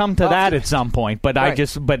may come to that at some point, but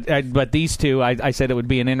but these two, I said it would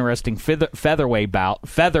be an interesting featherweight bout.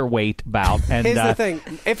 And here's the thing: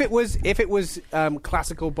 if it was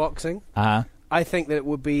classical boxing, I think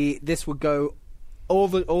that this would go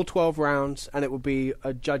all 12 rounds, and it would be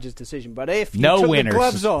a judge's decision. But if you took the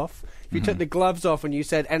gloves off. If you took the gloves off and you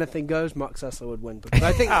said anything goes, Mark Sessler would win. Because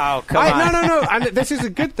I think, oh, come on. No. And this is a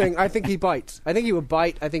good thing. I think he bites. I think he would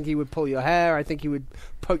bite. I think he would pull your hair. I think he would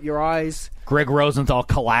poke your eyes. Greg Rosenthal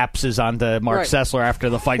collapses onto Mark Sessler after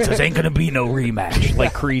the fight, says, ain't going to be no rematch,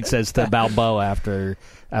 like Creed says to Balboa after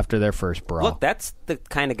their first brawl. Look, that's the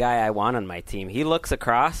kind of guy I want on my team. He looks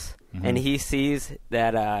across, and he sees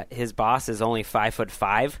that his boss is only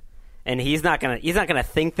 5'5", and he's not gonna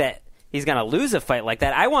think that he's going to lose a fight like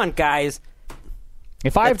that. I want guys.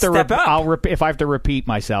 If I have to, step up. If I have to repeat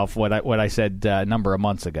myself, what I said a number of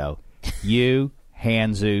months ago, you,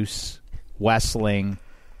 Jesus, Wessling,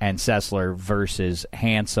 and Sessler versus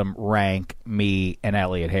Handsome, Rank, me, and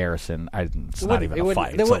Elliot Harrison. It's not even a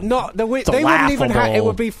fight. They wouldn't even have. It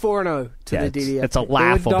would be 4-0 to the DDF. It's a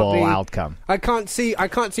laughable outcome. I can't see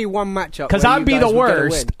one matchup. Because I'd be the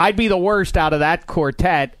worst. I'd be the worst out of that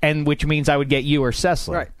quartet, and which means I would get you or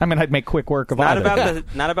Sessler. Right. I mean, I'd make quick work of either.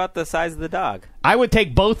 Not about the size of the dog. I would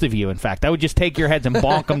take both of you. In fact, I would just take your heads and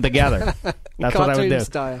bonk them together. That's what I would do.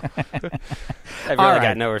 Style. I've really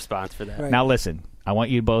got no response for that. Right. Now listen. I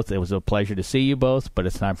want you both. It was a pleasure to see you both, but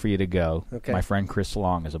it's time for you to go. Okay. My friend Chris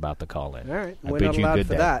Long is about to call in. All right. I We're bid not you allowed good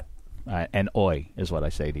for day. that. And oi is what I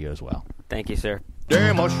say to you as well. Thank you, sir.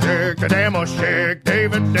 Damashek,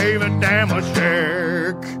 David,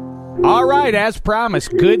 Damashek. All right, as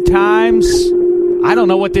promised, good times I don't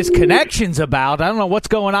know what this connection's about. I don't know what's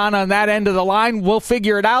going on that end of the line. We'll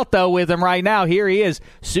figure it out, though, with him right now. Here he is,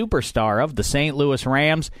 superstar of the St. Louis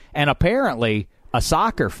Rams and apparently a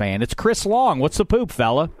soccer fan. It's Chris Long. What's the poop,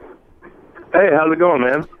 fella? Hey, how's it going,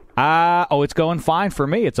 man? It's going fine for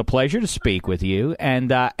me. It's a pleasure to speak with you.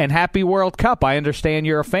 And happy World Cup. I understand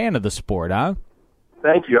you're a fan of the sport, huh?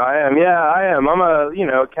 Thank you. I am. Yeah, I am. I'm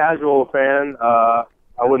a casual fan.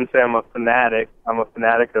 I wouldn't say I'm a fanatic. I'm a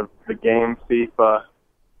fanatic of the game FIFA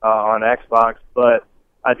on Xbox, but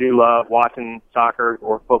I do love watching soccer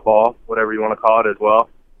or football, whatever you want to call it as well.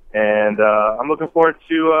 And I'm looking forward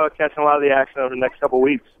to catching a lot of the action over the next couple of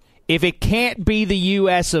weeks. If it can't be the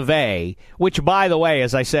U.S. of A., which, by the way,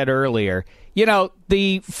 as I said earlier,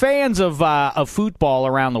 the fans of football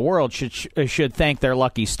around the world should thank their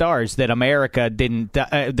lucky stars that America didn't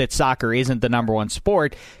that soccer isn't the number one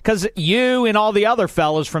sport, because you and all the other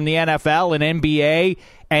fellas from the NFL and NBA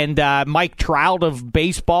and Mike Trout of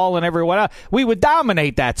baseball and everyone else, we would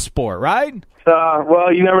dominate that sport, right?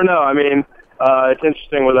 Well, you never know. I mean, it's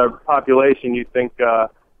interesting with our population. You think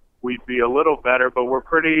we'd be a little better, but we're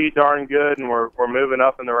pretty darn good, and we're moving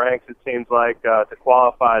up in the ranks. It seems like to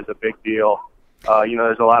qualify is a big deal.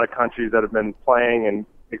 There's a lot of countries that have been playing and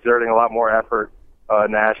exerting a lot more effort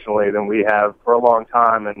nationally than we have for a long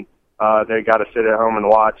time, and they got to sit at home and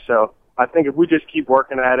watch. So I think if we just keep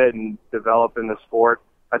working at it and developing the sport,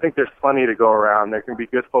 I think there's plenty to go around. There can be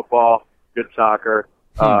good football, good soccer,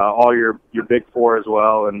 all your big four as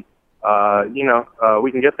well, and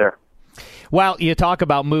we can get there. Well, you talk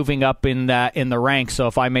about moving up in the ranks, so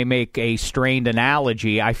if I may make a strained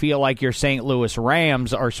analogy, I feel like your St. Louis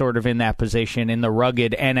Rams are sort of in that position in the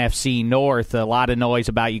rugged NFC North. A lot of noise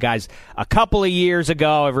about you guys a couple of years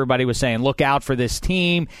ago. Everybody was saying, look out for this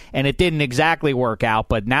team, and it didn't exactly work out,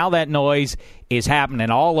 but now that noise is happening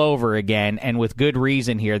all over again, and with good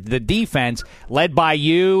reason here. The defense, led by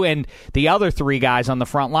you and the other three guys on the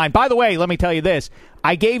front line. By the way, let me tell you this.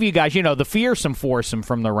 I gave you guys, the fearsome foursome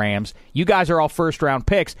from the Rams. You guys are all first-round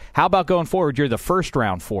picks. How about going forward, you're the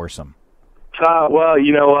first-round foursome? Well,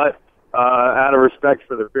 you know what? Out of respect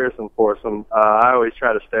for the fearsome foursome, I always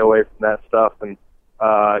try to stay away from that stuff. And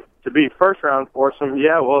to be first-round foursome,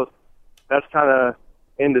 well, that's kind of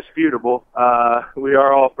indisputable. We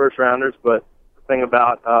are all first-rounders, but the thing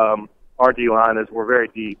about our D-line is we're very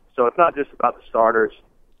deep. So it's not just about the starters.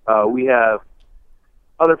 We have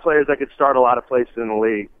other players that could start a lot of places in the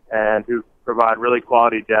league and who provide really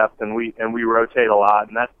quality depth, and we rotate a lot,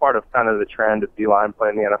 and that's part of kind of the trend of D-line play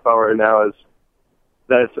in the NFL right now is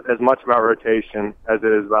that it's as much about rotation as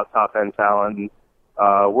it is about top-end talent. And,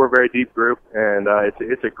 we're a very deep group, and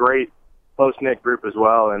it's a great close-knit group as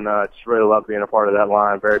well, and just really love being a part of that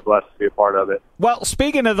line. Very blessed to be a part of it. Well,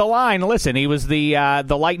 speaking of the line, listen, he was the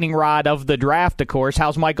lightning rod of the draft, of course.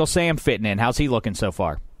 How's Michael Sam fitting in? How's he looking so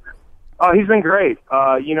far? Oh, he's been great.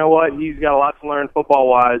 You know what? He's got a lot to learn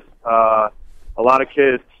football-wise. A lot of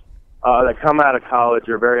kids that come out of college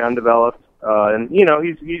are very undeveloped, and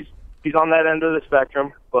he's on that end of the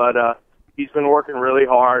spectrum. But he's been working really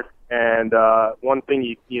hard, and one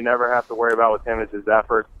thing you never have to worry about with him is his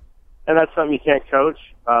effort, and that's something you can't coach.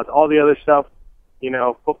 All the other stuff,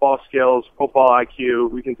 football skills, football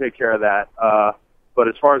IQ, we can take care of that. But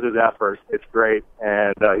as far as his effort, it's great,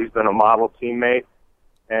 and he's been a model teammate.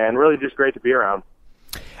 And really just great to be around.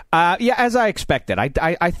 As I expected.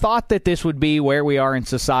 I thought that this would be where we are in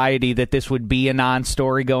society, that this would be a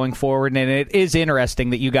non-story going forward. And it is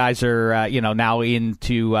interesting that you guys are, now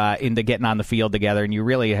into getting on the field together, and you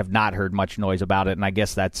really have not heard much noise about it. And I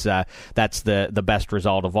guess that's the best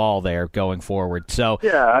result of all there going forward. So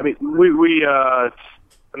yeah, I mean, we an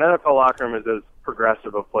NFL locker room is as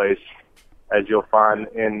progressive a place as you'll find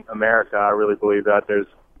in America. I really believe that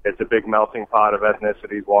it's a big melting pot of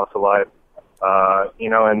ethnicities, walks of life,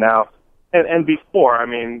 and now, and before, I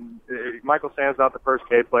mean, Michael Sam's not the first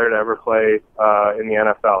gay player to ever play in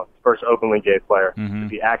the NFL. First openly gay player to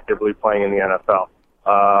be actively playing in the NFL.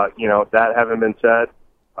 That having been said,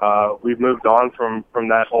 we've moved on from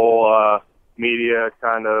that whole media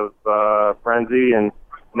kind of frenzy, and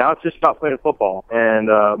now it's just about playing football. And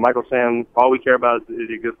Michael Sam, all we care about is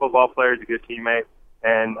he's a good football player, he's a good teammate.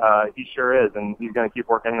 And he sure is, and he's going to keep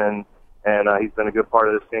working, and he's been a good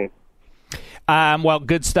part of this team. Well,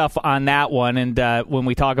 good stuff on that one. And when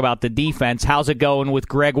we talk about the defense, how's it going with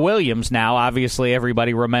Greg Williams now? Obviously,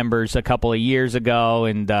 everybody remembers a couple of years ago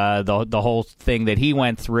and the whole thing that he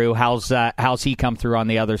went through. How's he come through on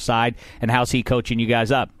the other side, and how's he coaching you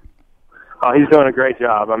guys up? He's doing a great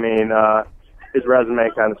job. I mean, his resume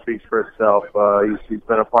kind of speaks for itself. He's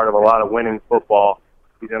been a part of a lot of winning football.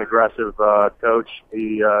 He's an aggressive coach.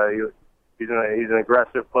 He He's an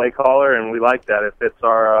aggressive play caller, and we like that. It fits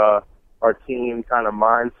our team kind of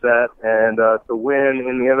mindset. And to win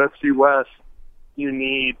in the NFC West, you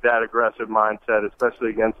need that aggressive mindset, especially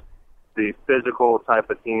against the physical type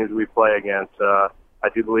of teams we play against. I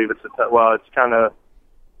do believe I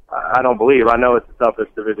know it's the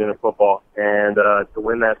toughest division in football. And to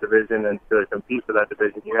win that division and to compete for that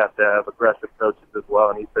division, you have to have aggressive coaches as well,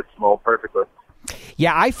 and he fits the mold perfectly.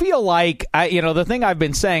 Yeah, I feel like, the thing I've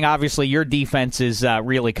been saying, obviously your defense is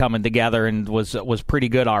really coming together and was pretty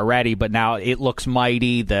good already, but now it looks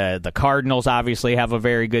mighty. The Cardinals obviously have a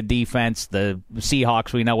very good defense. The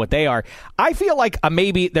Seahawks, we know what they are. I feel like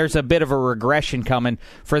maybe there's a bit of a regression coming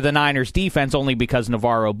for the Niners defense only because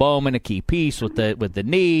Navarro Bowman, a key piece with the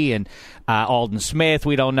knee, and Aldon Smith,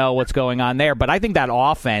 we don't know what's going on there. But I think that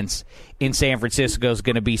offense in San Francisco is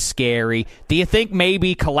going to be scary. Do you think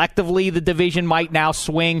maybe collectively the division might now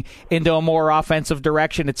swing into a more offensive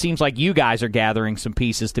direction? It seems like you guys are gathering some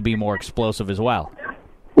pieces to be more explosive as well.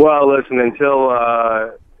 Well, listen, until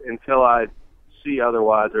I see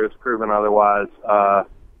otherwise or it's proven otherwise,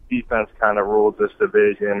 defense kind of rules this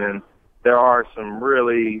division, and there are some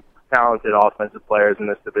really talented offensive players in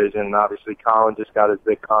this division. Obviously, Colin just got his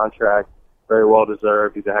big contract, very well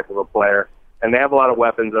deserved. He's a heck of a player. And they have a lot of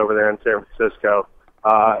weapons over there in San Francisco.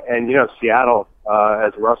 And Seattle,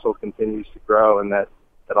 as Russell continues to grow and that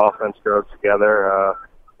offense grows together,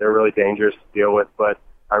 they're really dangerous to deal with. But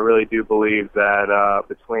I really do believe that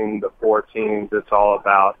between the four teams, it's all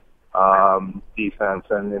about defense.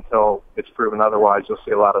 And until it's proven otherwise, you'll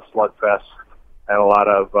see a lot of slugfests and a lot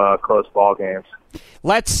of close ball games.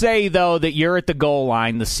 Let's say, though, that you're at the goal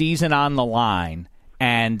line, the season on the line,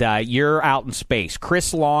 and you're out in space.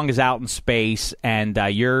 Chris Long is out in space, and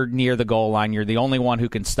you're near the goal line. You're the only one who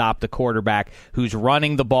can stop the quarterback who's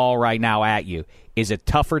running the ball right now at you. Is it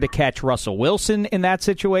tougher to catch Russell Wilson in that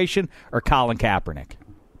situation or Colin Kaepernick?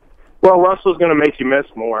 Well, Russell's going to make you miss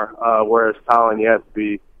more, whereas Colin, you have to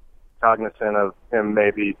be cognizant of him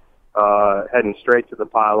maybe heading straight to the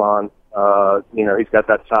pylon. He's got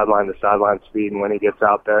that sideline-to-sideline speed, and when he gets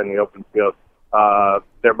out there in the open field,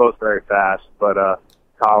 they're both very fast, but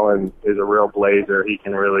Colin is a real blazer. He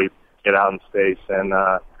can really get out in space and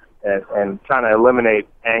kind of eliminate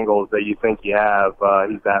angles that you think you have.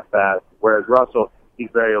 He's that fast. Whereas Russell, he's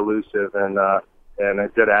very elusive and a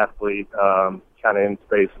good athlete, kind of in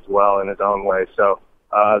space as well in his own way. So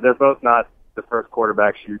they're both not the first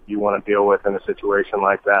quarterbacks you want to deal with in a situation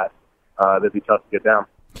like that. They'd be tough to get down.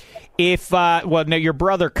 Your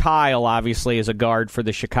brother Kyle obviously is a guard for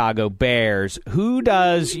the Chicago Bears. Who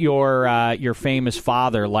does your famous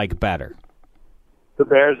father like better? The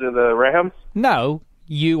Bears or the Rams? No,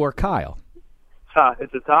 you or Kyle.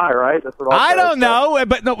 It's a tie, right? That's what I don't know,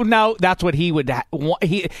 but no, that's what he would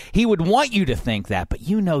he would want you to think that, but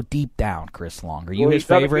deep down, Chris Long, are you his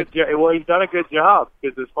favorite? He's done a good job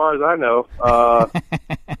because, as far as I know,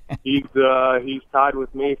 he's tied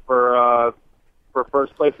with me for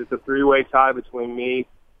first place. It's a three-way tie between me,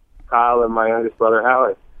 Kyle, and my youngest brother,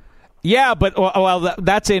 Howie. Yeah, but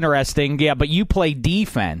that's interesting. Yeah, but you play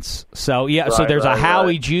defense, so right, so there's a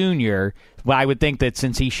Howie right. Jr. Well, I would think that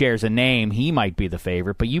since he shares a name, he might be the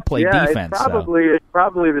favorite. But you play defense. It's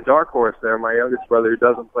probably the dark horse there. My youngest brother, who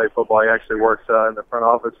doesn't play football, he actually works in the front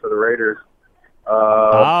office for the Raiders.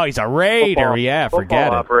 He's a Raider. Forget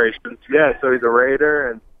it. Operations. Yeah, so he's a Raider,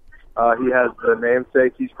 and he has the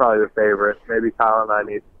namesake. He's probably the favorite. Maybe Kyle and I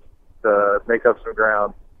need to make up some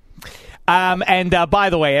ground. By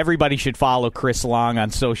the way, everybody should follow Chris Long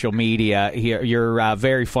on social media. You're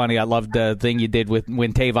very funny. I loved the thing you did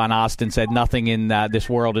when Tavon Austin said nothing in this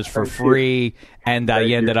world is for free, and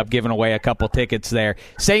you ended up giving away a couple tickets there.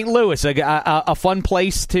 St. Louis, a fun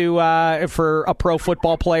place for a pro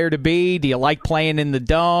football player to be. Do you like playing in the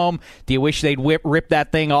Dome? Do you wish they'd rip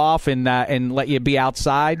that thing off and let you be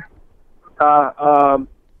outside?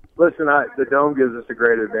 Listen, the Dome gives us a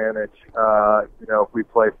great advantage. If we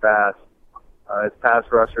play fast. As pass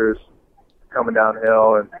rushers coming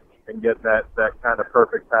downhill and getting that kind of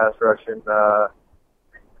perfect pass rushing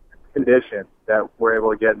condition that we're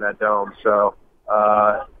able to get in that Dome. So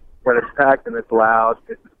when it's packed and it's loud,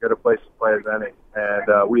 it's as good a place to play as any.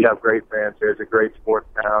 And we have great fans here. It's a great sports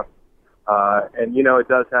town. And it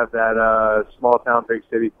does have that small town, big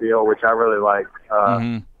city feel, which I really like.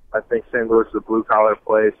 I think St. Louis is a blue-collar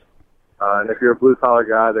place. And if you're a blue-collar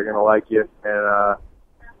guy, they're going to like you. And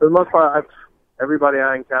for the most part, everybody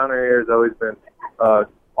I encounter here has always been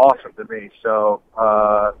awesome to me. So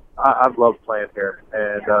I've loved playing here,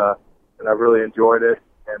 and I've really enjoyed it.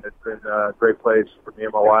 And it's been a great place for me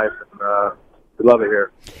and my wife, and we love it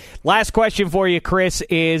here. Last question for you, Chris,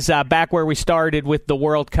 is back where we started with the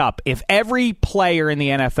World Cup. If every player in the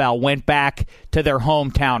NFL went back to their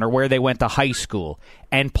hometown or where they went to high school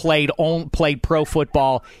and played pro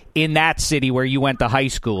football in that city where you went to high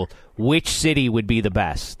school, which city would be the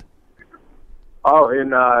best? Oh,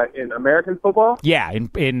 in American football? Yeah,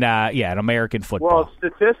 in American football. Well,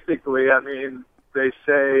 statistically, I mean, they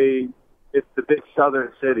say it's the big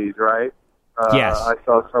southern cities, right? Yes. I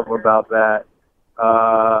saw something about that.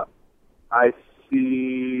 I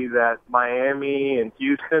see that Miami and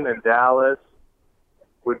Houston and Dallas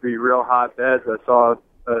would be real hotbeds. I saw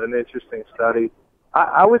an interesting study.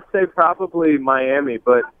 I would say probably Miami,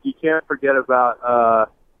 but you can't forget about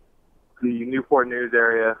the Newport News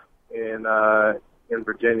area in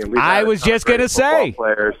Virginia. I was just going to say.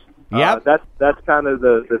 Players. Yep. That's kind of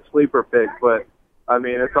the sleeper pick, but I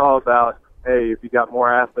mean, it's all about, hey, if you got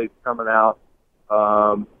more athletes coming out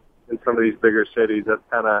in some of these bigger cities, that's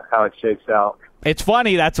kind of how it shakes out. It's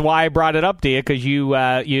funny. That's why I brought it up to you, because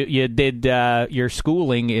you did your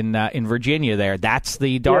schooling in Virginia there. That's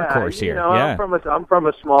the dark horse here. I'm from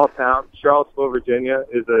a small town. Charlottesville, Virginia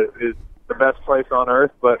is the best place on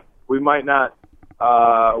earth, but we might not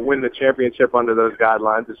win the championship under those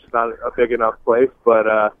guidelines. It's just not a big enough place,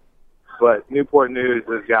 but Newport News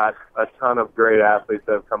has got a ton of great athletes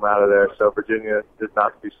that have come out of there, so Virginia is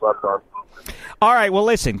not to be slept on. All right, well,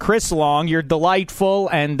 listen, Chris Long, you're delightful,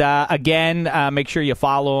 and again, make sure you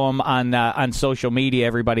follow him on social media,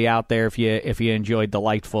 everybody out there, if you enjoy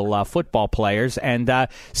delightful football players, and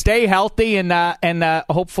stay healthy, and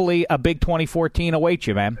hopefully a big 2014 awaits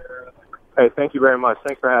you, man. Hey, thank you very much.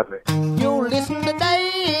 Thanks for having me. You listen to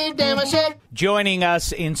Dave Damashek. Joining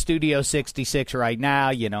us in Studio 66 right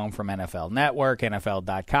now, you know him from NFL Network,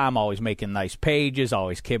 NFL.com, always making nice pages,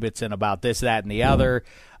 always kibitzing about this, that, and the other.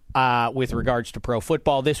 With regards to pro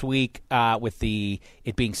football this week, with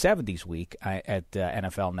it being 70s week at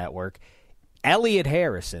NFL Network, Elliot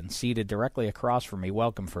Harrison seated directly across from me.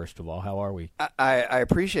 Welcome, first of all. How are we? I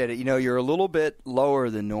appreciate it. You know, you're a little bit lower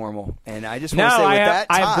than normal, and I just want to say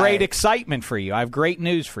I have great excitement for you. I have great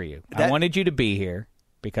news for you. I wanted you to be here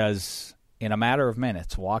because in a matter of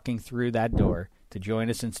minutes, walking through that door to join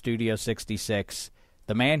us in Studio 66,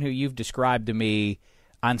 the man who you've described to me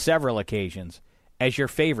on several occasions as your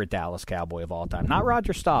favorite Dallas Cowboy of all time. Not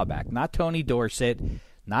Roger Staubach, not Tony Dorsett,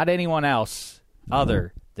 not anyone else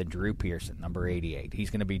other than Drew Pearson, number 88. He's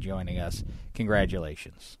going to be joining us.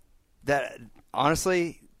 Congratulations. That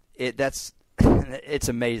honestly, it's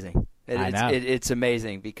amazing. I know. It's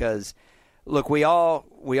amazing because, look, we all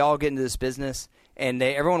get into this business, and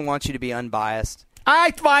everyone wants you to be unbiased.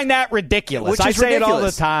 I find that ridiculous. I say it all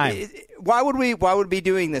the time. Why would we be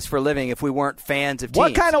doing this for a living if we weren't fans of teams?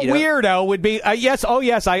 What kind of weirdo would be? Yes,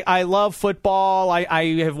 I love football.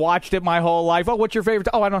 I have watched it my whole life. Oh, what's your favorite?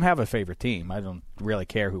 Oh, I don't have a favorite team. I don't really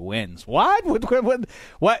care who wins. What?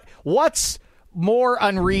 What's more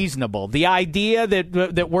unreasonable? The idea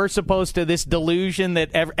that we're supposed to, this delusion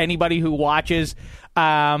that anybody who watches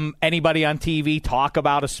anybody on TV talk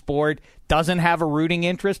about a sport doesn't have a rooting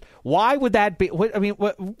interest. Why would that be?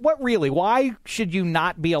 What really? Why should you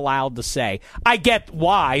not be allowed to say? I get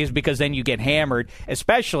why, is because then you get hammered,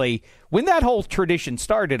 especially when that whole tradition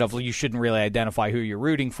started of you shouldn't really identify who you're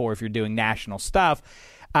rooting for if you're doing national stuff,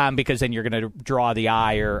 because then you're going to draw the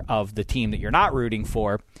ire of the team that you're not rooting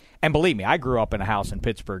for. And believe me, I grew up in a house in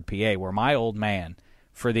Pittsburgh, PA, where my old man,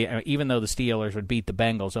 even though the Steelers would beat the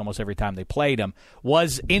Bengals almost every time they played them,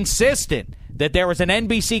 was insistent that there was an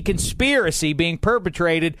NBC conspiracy being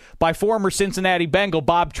perpetrated by former Cincinnati Bengal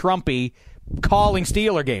Bob Trumpy calling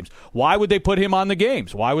Steeler games. Why would they put him on the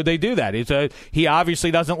games? Why would they do that? He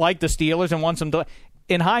obviously doesn't like the Steelers and wants them to.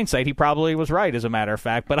 In hindsight, he probably was right, as a matter of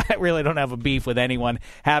fact, but I really don't have a beef with anyone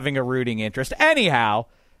having a rooting interest. Anyhow,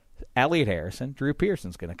 Elliot Harrison, Drew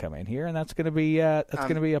Pearson's going to come in here, and that's going to be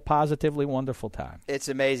a positively wonderful time. It's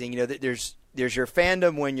amazing. You know, there's your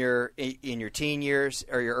fandom when you're in your teen years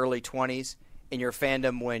or your early 20s, and your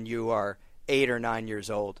fandom when you are 8 or 9 years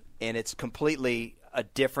old, and it's completely a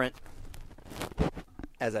different.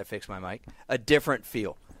 As I fix my mic, a different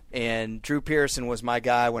feel. And Drew Pearson was my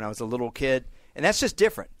guy when I was a little kid. And that's just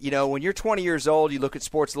different. You know, when you're 20 years old, you look at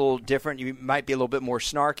sports a little different. You might be a little bit more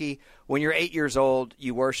snarky. When you're 8 years old,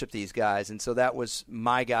 you worship these guys. And so that was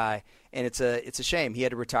my guy. And it's a shame. He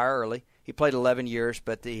had to retire early. He played 11 years,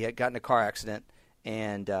 but he had gotten in a car accident,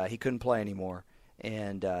 and he couldn't play anymore.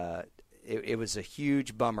 And it was a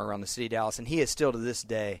huge bummer on the city of Dallas. And he is still to this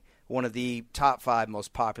day one of the top 5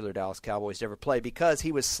 most popular Dallas Cowboys to ever play because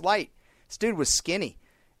he was slight. This dude was skinny.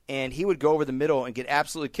 And he would go over the middle and get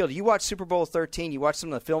absolutely killed. You watch Super Bowl 13, you watch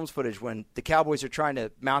some of the films footage when the Cowboys are trying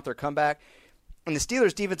to mount their comeback. And the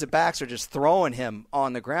Steelers' defensive backs are just throwing him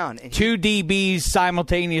on the ground. And two DBs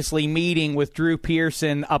simultaneously meeting with Drew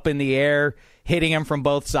Pearson up in the air, hitting him from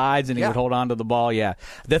both sides, and he would hold on to the ball. Yeah.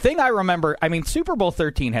 The thing I remember, Super Bowl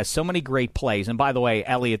 13 has so many great plays. And by the way,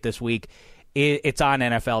 Elliot, this week, it's on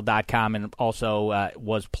NFL.com and also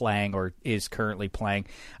was playing or is currently playing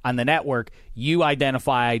on the network. You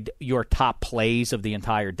identified your top plays of the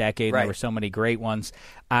entire decade. Right. There were so many great ones.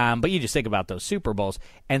 But you just think about those Super Bowls.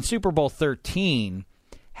 And Super Bowl 13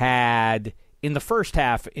 had, in the first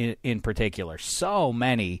half in particular, so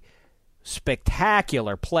many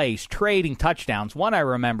spectacular plays, trading touchdowns. One I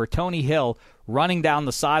remember, Tony Hill running down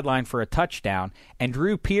the sideline for a touchdown, and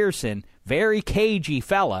Drew Pearson, very cagey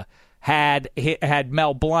fella, had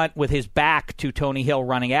Mel Blount with his back to Tony Hill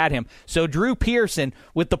running at him. So Drew Pearson,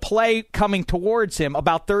 with the play coming towards him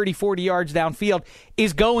about 30, 40 yards downfield,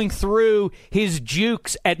 is going through his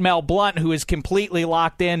jukes at Mel Blount, who is completely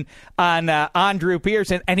locked in on Drew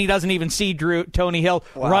Pearson, and he doesn't even see Tony Hill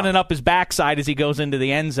running up his backside as he goes into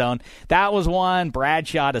the end zone. That was one.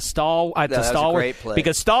 Bradshaw to Stallworth. That was a great play.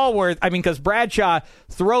 Because Bradshaw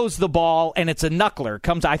throws the ball, and it's a knuckler.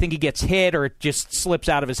 I think he gets hit, or it just slips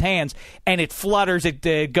out of his hands, and it flutters.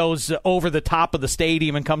 It goes over the top of the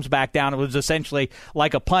stadium and comes back down. It was essentially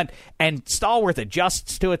like a punt, and Stallworth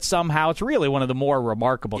adjusts to it somehow. It's really one of the more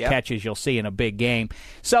remarkable catches you'll see in a big game.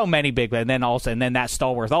 So many big, and then that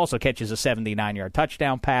Stallworth also catches a 79-yard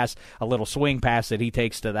touchdown pass, a little swing pass that he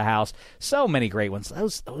takes to the house. So many great ones.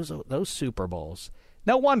 Those Super Bowls.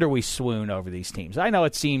 No wonder we swoon over these teams. I know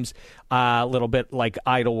it seems a little bit like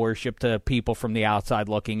idol worship to people from the outside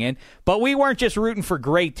looking in, but we weren't just rooting for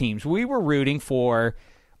great teams. We were rooting for,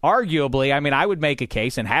 arguably, I would make a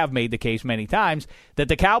case, and have made the case many times, that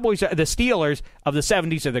the Steelers of the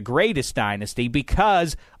 70s are the greatest dynasty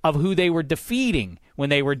because of who they were defeating when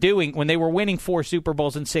they were winning 4 Super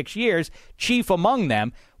Bowls in 6 years. Chief among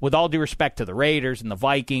them, with all due respect to the Raiders and the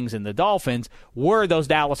Vikings and the Dolphins, were those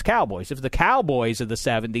Dallas Cowboys. If the Cowboys of the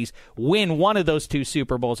 70s win one of those 2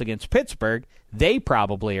 Super Bowls against Pittsburgh, they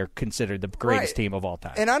probably are considered the greatest team of all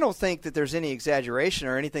time. And I don't think that there's any exaggeration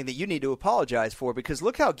or anything that you need to apologize for, because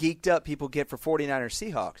look how geeked up people get for 49ers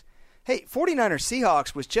Seahawks. Hey, 49ers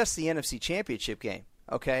Seahawks was just the NFC Championship game,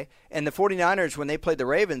 okay? And the 49ers, when they played the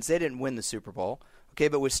Ravens, they didn't win the Super Bowl. Okay,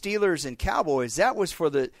 but with Steelers and Cowboys, that was for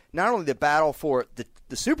not only the battle for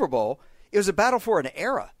the Super Bowl, it was a battle for an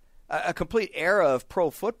era, a complete era of pro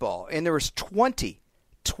football. And there was 20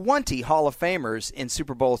 Hall of Famers in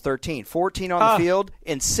Super Bowl 13, 14 on the field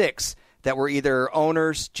and 6 that were either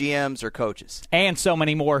owners, GMs, or coaches. And so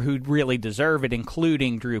many more who really deserve it,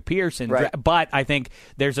 including Drew Pearson. Right. But I think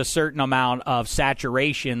there's a certain amount of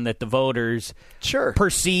saturation that the voters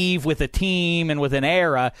perceive with a team and with an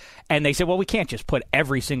era. And they say, well, we can't just put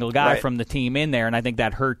every single guy from the team in there. And I think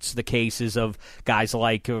that hurts the cases of guys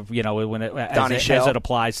like, as it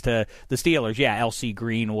applies to the Steelers. Yeah, L.C.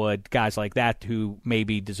 Greenwood, guys like that who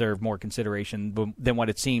maybe deserve more consideration than what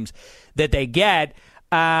it seems that they get.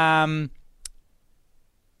 There's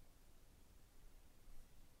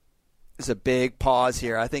a big pause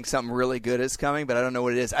here. I think something really good is coming, but I don't know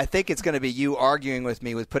what it is. I think it's going to be you arguing with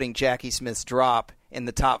me with putting Jackie Smith's drop in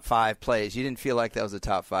the top 5 plays. You didn't feel like that was a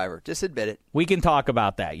top 5er. Just admit it. We can talk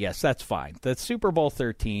about that. Yes, that's fine. The Super Bowl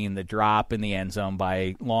 13, the drop in the end zone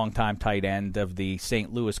by longtime tight end of the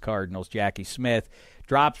St. Louis Cardinals, Jackie Smith,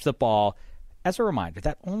 drops the ball. As a reminder,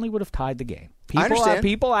 that only would have tied the game.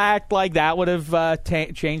 People act like that would have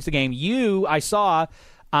changed the game. I saw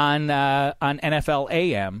on NFL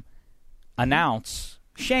AM announce,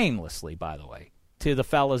 shamelessly, by the way, to the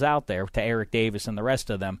fellas out there, to Eric Davis and the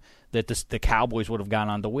rest of them, that the Cowboys would have gone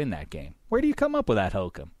on to win that game. Where do you come up with that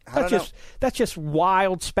hokum? That's just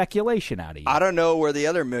wild speculation out of you. I don't know where the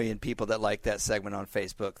other million people that like that segment on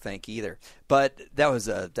Facebook think either. But that was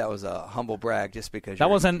a humble brag, just because there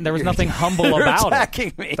was nothing humble about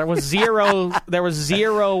it. Me. There was zero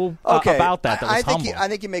about that was humble. I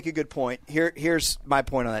think you make a good point. Here's my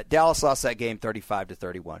point on that. Dallas lost that game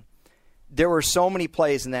 35-31. There were so many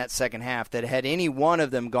plays in that second half that had any one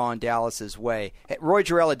of them gone Dallas's way, Roy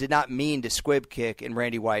Gerela did not mean to squib kick and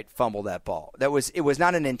Randy White fumble that ball. It was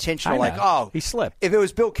not an intentional he slipped. If it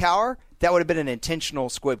was Bill Cowher, that would have been an intentional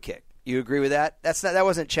squib kick. You agree with that? That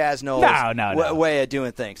wasn't Chaz Knowles' way of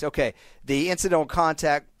doing things. Okay, the incidental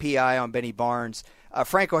contact PI on Benny Barnes.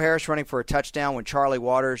 Franco Harris running for a touchdown when Charlie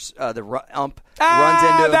Waters, the ump, runs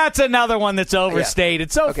into him. That's another one that's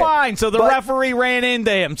overstated. Yeah. Fine. So the referee ran into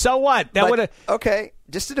him. So what? That would have. Okay,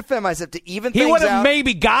 just to defend myself, to even things out. He would have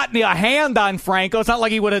maybe gotten a hand on Franco. It's not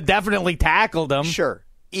like he would have definitely tackled him. Sure.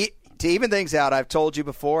 To even things out, I've told you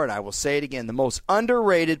before, and I will say it again, the most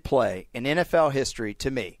underrated play in NFL history to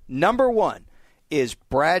me, number one, is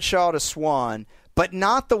Bradshaw to Swan, but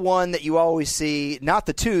not the one that you always see, not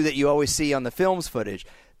the two that you always see on the film's footage.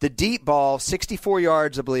 The deep ball, 64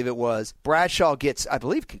 yards, I believe it was. Bradshaw gets, I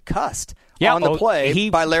believe, concussed on the play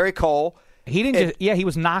by Larry Cole. He didn't. He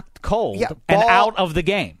was knocked cold and out of the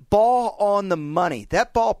game. Ball on the money.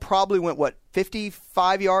 That ball probably went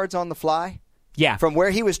 55 yards on the fly. Yeah, from where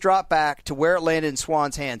he was dropped back to where it landed in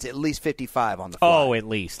Swan's hands, at least 55 on the fly. Oh, at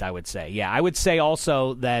least I would say. Yeah, I would say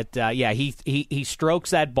also that he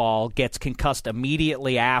strokes that ball, gets concussed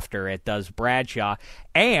immediately after it does Bradshaw,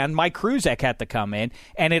 and Mike Kruzek had to come in,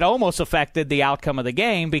 and it almost affected the outcome of the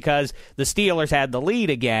game because the Steelers had the lead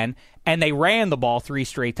again, and they ran the ball 3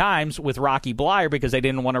 straight times with Rocky Bleier because they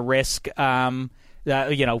didn't want to risk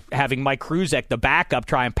having Mike Kruzek, the backup,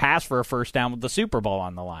 try and pass for a first down with the Super Bowl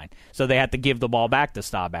on the line. So they had to give the ball back to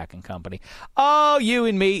Staubach and company. Oh, you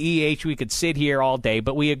and me, EH, we could sit here all day,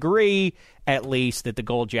 but we agree at least that the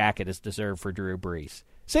gold jacket is deserved for Drew Brees.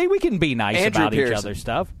 See, we can be nice about each other's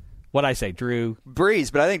stuff. What'd I say, Drew?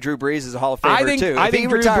 Brees, but I think Drew Brees is a Hall of Famer, too. I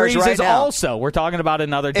think Drew Brees is also. We're talking about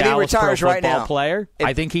another Dallas Pro Football player.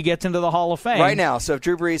 I think he gets into the Hall of Fame. Right now. So if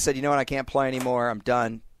Drew Brees said, you know what, I can't play anymore, I'm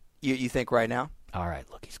done, you think right now? All right,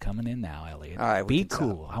 look, he's coming in now, Elliot. All right, be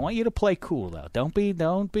cool. I want you to play cool though. Don't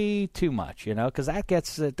be too much, because that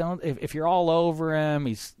gets if you're all over him,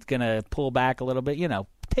 he's gonna pull back a little bit.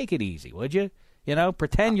 Take it easy, would you?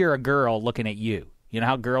 Pretend you're a girl looking at you. You know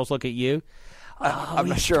how girls look at you? I'm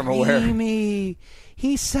not sure I'm aware.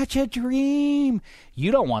 He's such a dream.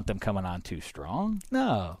 You don't want them coming on too strong.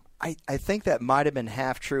 No. I think that might have been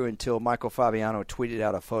half true until Michael Fabiano tweeted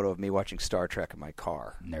out a photo of me watching Star Trek in my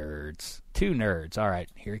car. Nerds. 2 nerds. All right,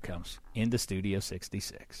 here he comes. Into Studio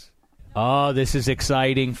 66. Oh, this is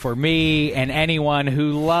exciting for me and anyone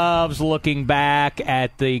who loves looking back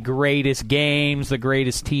at the greatest games, the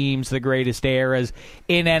greatest teams, the greatest eras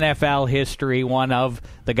in NFL history. One of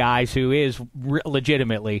the guys who is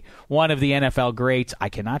legitimately one of the NFL greats. I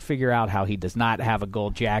cannot figure out how he does not have a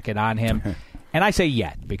gold jacket on him. And I say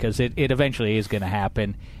yet, because it eventually is going to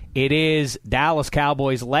happen. It is Dallas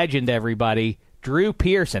Cowboys legend, everybody, Drew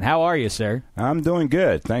Pearson. How are you, sir? I'm doing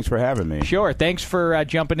good. Thanks for having me. Sure. Thanks for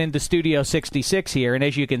jumping into Studio 66 here. And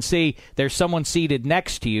as you can see, there's someone seated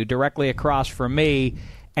next to you, directly across from me.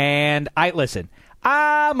 And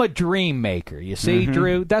I'm a dream maker. You see,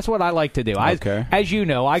 Drew? That's what I like to do. Okay. As you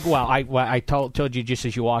know, I told you just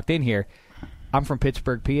as you walked in here, I'm from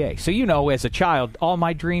Pittsburgh, PA. So, as a child, all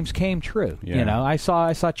my dreams came true. Yeah. I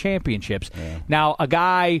saw championships. Yeah. Now, a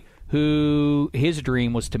guy who his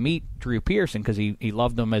dream was to meet Drew Pearson because he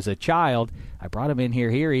loved him as a child, I brought him in here.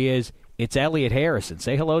 Here he is. It's Elliot Harrison.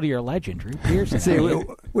 Say hello to your legend, Drew Pearson. See,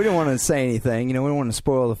 we didn't want to say anything. We didn't want to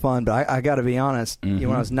spoil the fun, but I got to be honest. When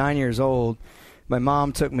I was 9 years old, my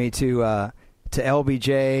mom took me to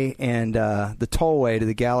LBJ and the tollway to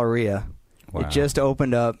the Galleria. Wow. It just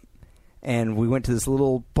opened up. And we went to this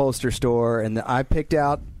little poster store, and I picked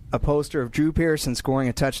out a poster of Drew Pearson scoring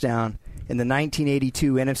a touchdown in the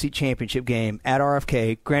 1982 NFC Championship game at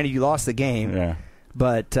RFK. Granted, you lost the game,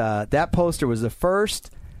 but that poster was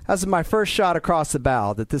that was my first shot across the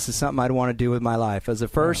bow that this is something I'd want to do with my life. It was the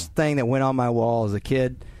first thing that went on my wall as a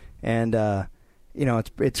kid, and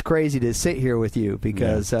it's crazy to sit here with you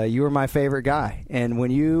because you were my favorite guy. And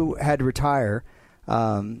when you had to retire,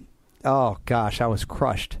 oh, gosh, I was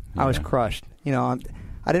crushed. I was crushed.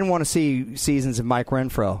 I didn't want to see seasons of Mike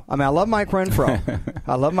Renfro. I mean, I love Mike Renfro.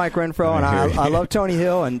 And I love Tony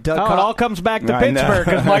Hill and Doug. It all comes back to Pittsburgh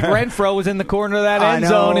because Mike Renfro was in the corner of that end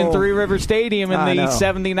zone in Three River Stadium in the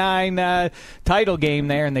 79 title game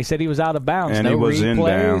there, and they said he was out of bounds. And no he was replays. in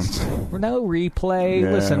bounds. No replay.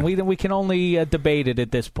 Yeah. Listen, we can only debate it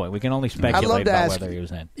at this point. We can only speculate about whether he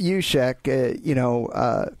was in. You, Shek,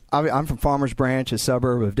 I'm from Farmers Branch, a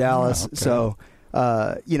suburb of Dallas, so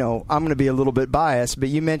I'm going to be a little bit biased, but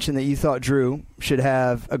you mentioned that you thought Drew should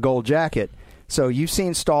have a gold jacket. So you've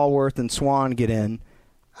seen Stallworth and Swan get in.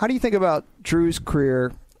 How do you think about Drew's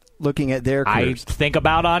career looking at their careers? I think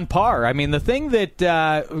about on par. I mean, the thing that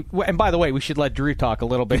and by the way, we should let Drew talk a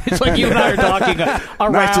little bit. It's like you and I are talking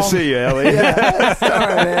around. Nice to see you, Ellie. Yeah, all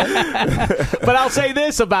right, man. But I'll say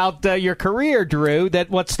this about your career, Drew,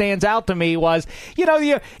 that what stands out to me was,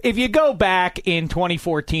 if you go back in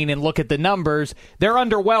 2014 and look at the numbers, they're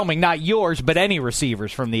underwhelming, not yours, but any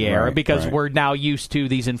receivers from the era, because we're now used to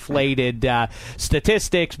these inflated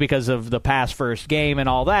statistics because of the pass first game and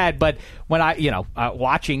all that. But when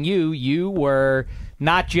watching you were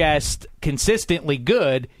not just consistently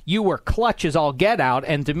good, you were clutch as all get out.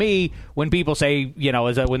 And to me, when people say,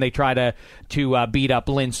 when they try to beat up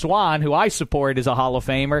Lynn Swann, who I support as a Hall of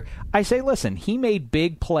Famer, I say, listen, he made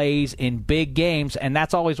big plays in big games, and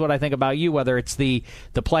that's always what I think about you, whether it's the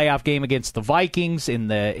playoff game against the Vikings in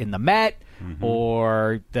the Met,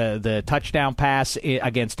 or the touchdown pass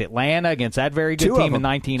against Atlanta, against that very good team in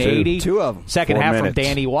 1980. Two of them. Second 4 half minutes. from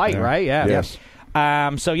Danny White, right? Yeah. Yes.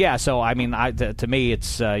 So I mean, to me,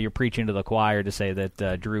 it's you're preaching to the choir to say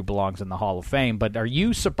that Drew belongs in the Hall of Fame. But are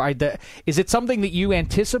you surprised? Is it something that you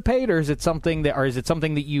anticipate, or is it something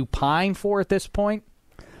that you pine for at this point?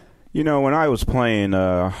 When I was playing,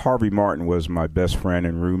 Harvey Martin was my best friend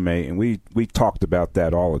and roommate, and we talked about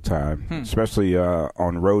that all the time, especially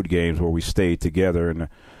on road games where we stayed together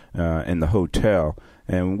in the hotel.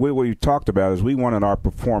 And what we talked about is we wanted our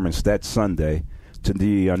performance that Sunday to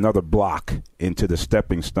be another block into the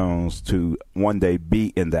stepping stones to one day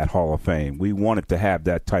be in that Hall of Fame. We wanted to have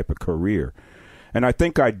that type of career. And I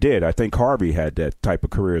think I did. I think Harvey had that type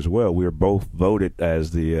of career as well. We were both voted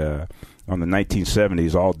as on the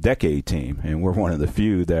 1970s All-Decade team, and we're one of the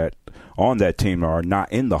few that on that team are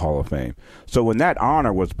not in the Hall of Fame. So when that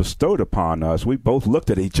honor was bestowed upon us, we both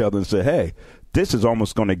looked at each other and said, hey, this is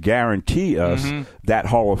almost going to guarantee us that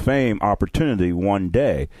Hall of Fame opportunity one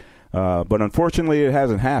day. But unfortunately, it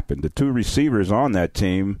hasn't happened. The two receivers on that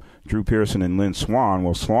team, Drew Pearson and Lynn Swann,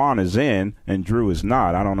 well, Swann is in and Drew is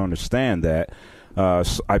not. I don't understand that.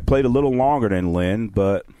 I played a little longer than Lynn,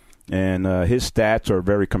 and his stats are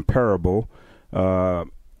very comparable.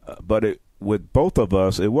 But with both of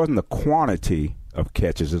us, it wasn't the quantity of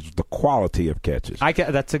catches, it was the quality of catches.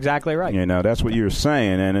 That's exactly right. That's what you're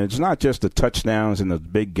saying. And it's not just the touchdowns in the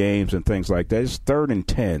big games and things like that. It's 3rd and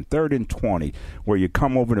 10, 3rd and 20, where you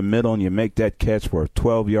come over the middle and you make that catch for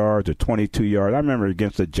 12 yards or 22 yards. I remember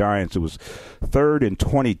against the Giants, it was 3rd and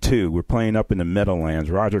 22. We're playing up in the Meadowlands.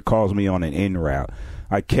 Roger calls me on an in route.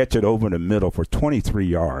 I catch it over the middle for 23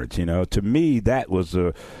 yards. To me, that was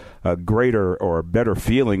a greater or a better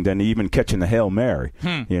feeling than even catching the Hail Mary,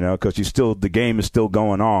 because the game is still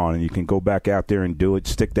going on, and you can go back out there and do it,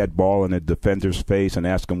 stick that ball in the defender's face and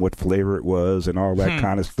ask him what flavor it was and all that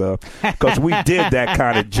kind of stuff. Because we did that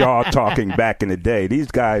kind of jaw talking back in the day.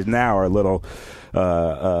 These guys now are a little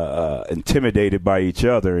intimidated by each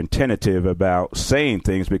other and tentative about saying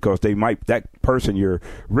things because that person you're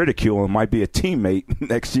ridiculing might be a teammate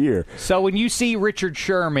next year. So when you see Richard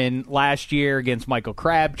Sherman last year against Michael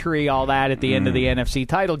Crabtree, all that at the end of the NFC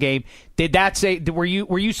title game, were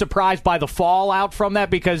you surprised by the fallout from that?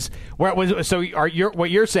 Because what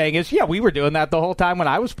you're saying is, yeah, we were doing that the whole time when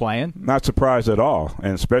I was playing. Not surprised at all,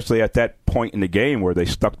 and especially at that point in the game where they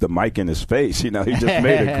stuck the mic in his face. He just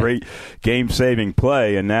made a great game-saving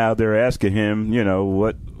play, and now they're asking him,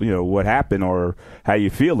 what happened or how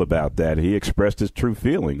you feel about that. He expressed his true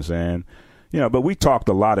feelings, and but we talked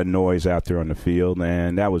a lot of noise out there on the field,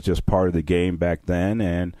 and that was just part of the game back then,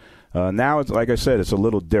 and. Now, it's like I said, it's a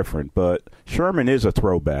little different, but Sherman is a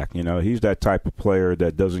throwback. He's that type of player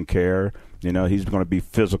that doesn't care. He's going to be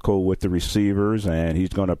physical with the receivers, and he's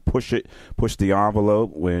going to push the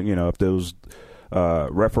envelope when, if those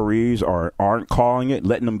referees aren't calling it,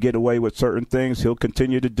 letting them get away with certain things, he'll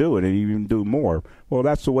continue to do it and even do more. Well,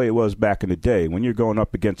 that's the way it was back in the day. When you're going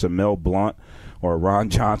up against a Mel Blount or Ron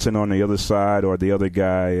Johnson on the other side, or the other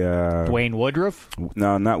guy. Dwayne Woodruff?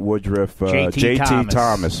 No, not Woodruff. J.T.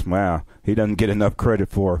 Thomas. Wow. He doesn't get enough credit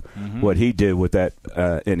for what he did with that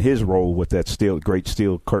in his role with that great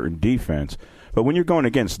steel curtain defense. But when you're going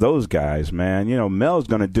against those guys, man, Mel's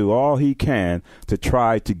going to do all he can to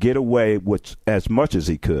try to get away with as much as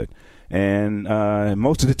he could. And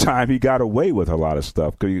most of the time, he got away with a lot of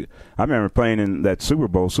stuff. I remember playing in that Super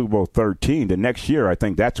Bowl 13. The next year, I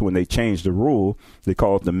think that's when they changed the rule. They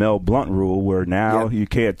call it the Mel Blount rule, where now you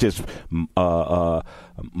can't just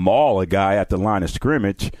maul a guy at the line of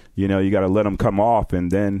scrimmage. You got to let him come off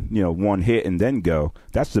and then, one hit and then go.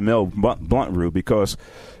 That's the Mel Blount rule, because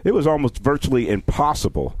it was almost virtually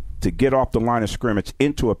impossible to get off the line of scrimmage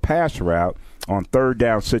into a pass route on third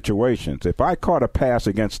down situations. If I caught a pass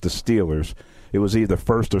against the Steelers, it was either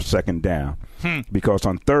first or second down. Because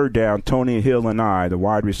on third down, Tony Hill and I, the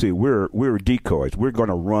wide receiver, we were decoys. We're going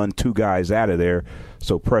to run two guys out of there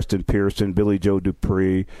so Preston Pearson, Billy Joe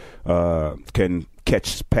Dupree can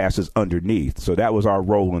catch passes underneath. So that was our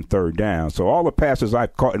role in third down. So all the passes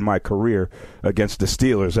I've caught in my career against the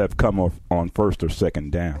Steelers have come on first or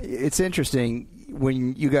second down. It's interesting.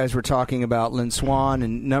 When you guys were talking about Lynn Swann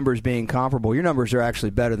and numbers being comparable, your numbers are actually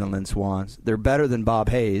better than Lynn Swann's. They're better than Bob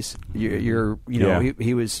Hayes. He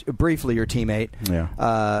was briefly your teammate,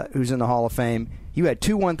 who's in the Hall of Fame. You had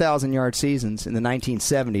 2 1,000-yard seasons in the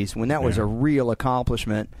 1970s when that was a real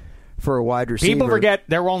accomplishment for a wide receiver. People forget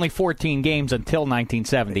there were only 14 games until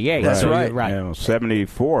 1978. That's right. Yeah,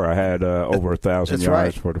 74, I had over 1,000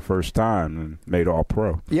 yards for the first time and made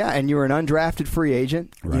All-Pro. Yeah, and you were an undrafted free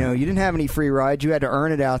agent. Right. You didn't have any free rides. You had to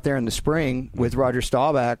earn it out there in the spring with Roger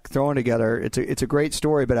Staubach throwing together. It's a great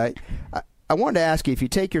story, but I wanted to ask you, if you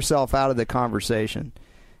take yourself out of the conversation,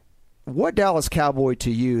 what Dallas Cowboy to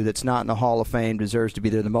you that's not in the Hall of Fame deserves to be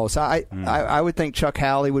there the most? I would think Chuck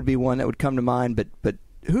Howley would be one that would come to mind, but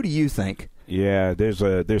who do you think? Yeah,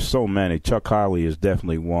 there's so many. Chuck Howley is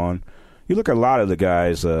definitely one. You look at a lot of the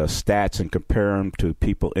guys' stats and compare them to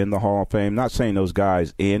people in the Hall of Fame. Not saying those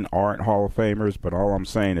guys aren't Hall of Famers, but all I'm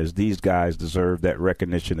saying is these guys deserve that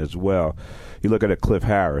recognition as well. You look at Cliff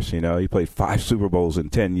Harris, he played 5 Super Bowls in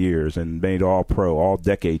 10 years and made All-Pro,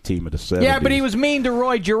 All-Decade team of the 70s. Yeah, but he was mean to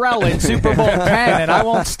Roy Jarrell in Super Bowl 10, and I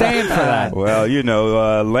won't stand for that.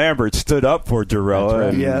 Well, Lambert stood up for Jarrell,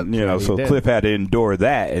 right. So Cliff had to endure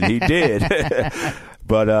that, and he did.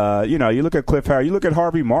 But, you look at Cliff Harris, you look at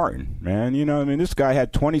Harvey Martin, man. This guy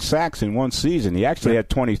had 20 sacks in one season. He actually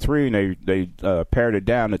had 23, and they pared it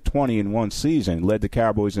down to 20 in one season. Led the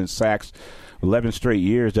Cowboys in sacks 11 straight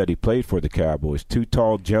years that he played for the Cowboys. Too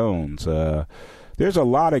Tall Jones. There's a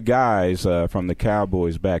lot of guys from the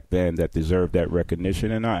Cowboys back then that deserve that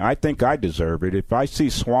recognition, and I think I deserve it. If I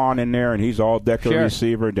see Swan in there and he's all-decade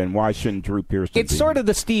receiver, then why shouldn't Drew Pearson It's sort of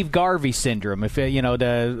the Steve Garvey syndrome. If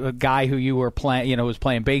the guy who you were playing, was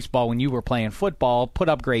playing baseball when you were playing football, put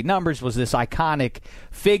up great numbers, was this iconic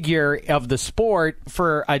figure of the sport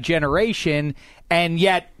for a generation. And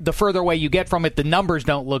yet, the further away you get from it, the numbers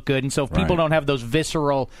don't look good. And so if people don't have those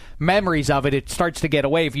visceral memories of it, it starts to get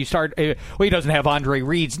away. If you start, he doesn't have Andre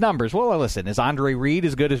Reed's numbers. Well, listen, is Andre Reed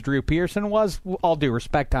as good as Drew Pearson was? All due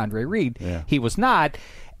respect to Andre Reed, he was not.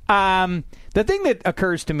 The thing that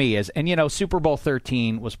occurs to me is, and Super Bowl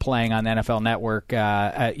 13 was playing on NFL Network,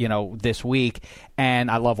 this week,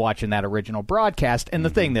 and I love watching that original broadcast. And the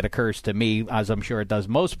thing that occurs to me, as I'm sure it does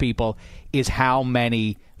most people, is how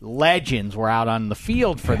many legends were out on the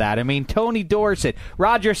field for that. I mean, Tony Dorsett,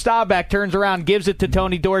 Roger Staubach turns around, gives it to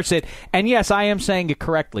Tony Dorsett, and yes, I am saying it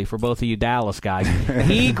correctly for both of you Dallas guys.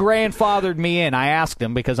 He grandfathered me in. I asked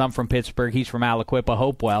him, because I'm from Pittsburgh, he's from Aliquippa,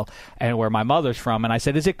 Hopewell, and where my mother's from, and I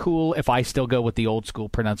said, is it cool if I still go with the old school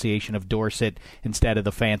pronunciation of Dorset instead of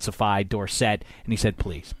the fancified Dorsett? And he said,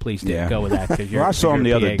 please do go with that. Well, I saw him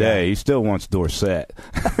the other day. He still wants Dorsett.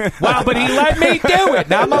 Well, but he let me do it.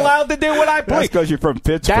 Now I'm allowed to do what I please. That's because you're from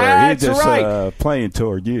Pittsburgh. That's He's just right. Playing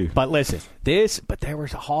toward you. But listen, but there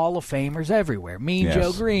was Hall of Famers everywhere.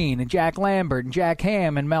 Joe Green and Jack Lambert and Jack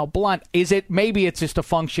Ham and Mel Blount. Maybe it's just a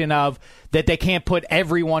function of that they can't put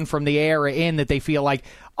everyone from the era in, that they feel like,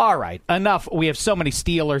 all right, enough. We have so many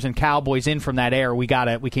Steelers and Cowboys in from that era. We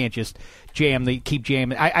can't just keep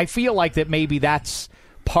jamming. I feel like that maybe that's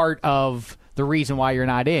part of the reason why you're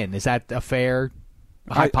not in. Is that a fair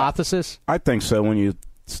hypothesis? I think so. When you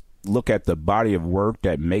look at the body of work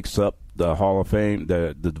that makes up the Hall of Fame,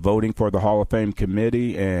 the voting for the Hall of Fame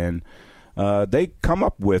committee, and they come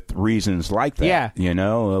up with reasons like that.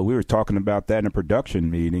 Yeah. We were talking about that in a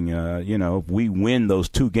production meeting. If we win those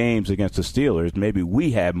 2 games against the Steelers, maybe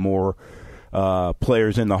we have more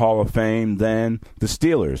players in the Hall of Fame than the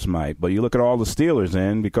Steelers might. But you look at all the Steelers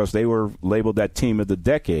in, because they were labeled that team of the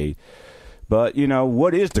decade. But,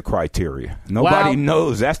 what is the criteria? Nobody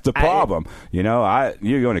knows. That's the problem. You're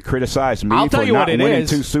going to criticize me for not winning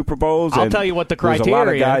 2 Super Bowls. I'll tell you what the criteria. There's a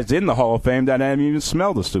lot of guys in the Hall of Fame that haven't even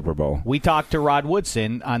smelled the Super Bowl. We talked to Rod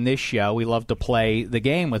Woodson on this show. We love to play the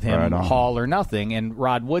game with him, Hall or Nothing. And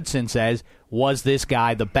Rod Woodson says, was this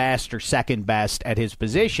guy the best or second best at his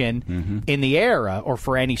position in the era or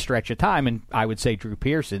for any stretch of time? And I would say Drew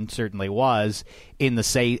Pearson certainly was.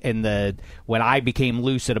 When I became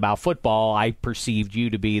lucid about football, I perceived you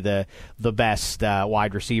to be the best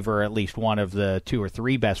wide receiver, or at least one of the 2 or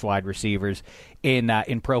 3 best wide receivers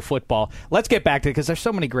in pro football. Let's get back to it, because there's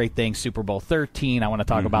so many great things. Super Bowl 13. I want to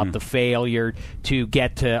talk about the failure to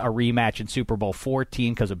get to a rematch in Super Bowl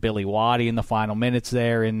 14 because of Billy Waddy in the final minutes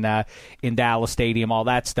there in Dallas Stadium, all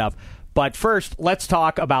that stuff. But first, let's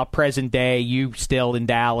talk about present day. You still in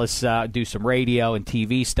Dallas, do some radio and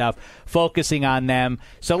TV stuff, focusing on them.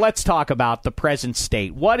 So let's talk about the present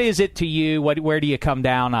state. What is it to you? Where do you come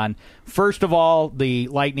down on, first of all, the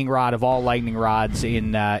lightning rod of all lightning rods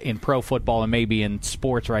in pro football and maybe in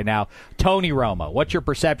sports right now, Tony Romo? What's your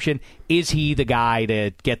perception? Is he the guy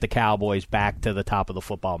to get the Cowboys back to the top of the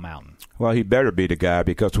football mountain? Well, he better be the guy,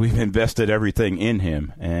 because we've invested everything in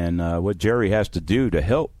him. And what Jerry has to do to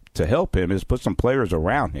help him is put some players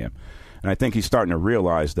around him. And I think he's starting to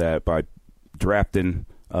realize that by drafting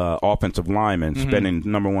offensive linemen, spending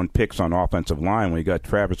number one picks on offensive line. When you got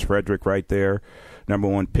Travis Frederick right there, number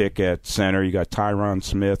one pick at center. You got Tyron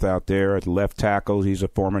Smith out there at left tackle. He's a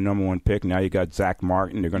former number one pick. Now you got Zach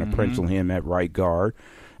Martin. They're going to pencil him at right guard.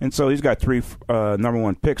 And so he's got 3 number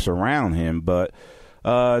one picks around him. But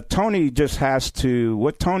Tony just has to –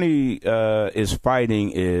 what Tony is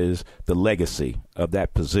fighting is the legacy of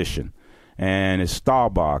that position. And it's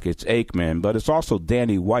Staubach, it's Aikman, but it's also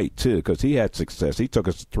Danny White, too, because he had success. He took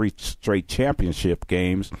us 3 straight championship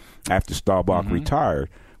games after Staubach retired.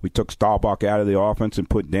 We took Staubach out of the offense and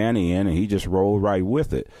put Danny in, and he just rolled right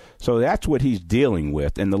with it. So that's what he's dealing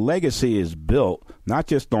with. And the legacy is built not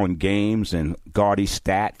just on games and gaudy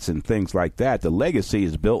stats and things like that. The legacy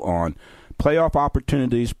is built on playoff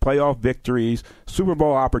opportunities, playoff victories, Super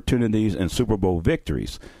Bowl opportunities, and Super Bowl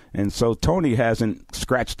victories. And so Tony hasn't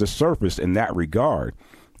scratched the surface in that regard.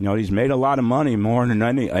 You know, he's made a lot of money, more than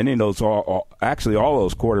any of those, all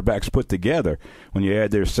those quarterbacks put together when you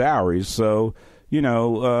add their salaries. So, you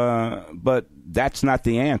know, but that's not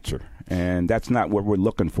the answer, and that's not what we're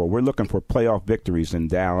looking for. We're looking for playoff victories in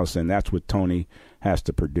Dallas, and that's what Tony has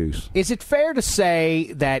to produce. Is it fair to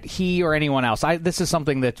say that he or anyone else, this is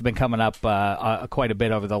something that's been coming up quite a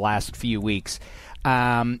bit over the last few weeks,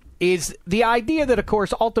 is the idea that, of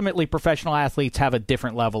course, ultimately professional athletes have a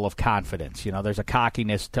different level of confidence. You know, there's a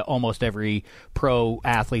cockiness to almost every pro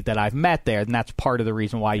athlete that I've met there, and that's part of the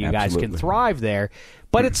reason why you guys can thrive there.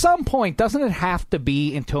 But at some point, doesn't it have to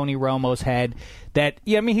be in Tony Romo's head that,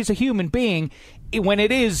 he's a human being. When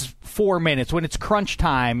it is 4 minutes, when it's crunch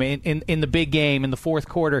time in the big game in the fourth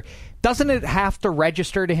quarter, doesn't it have to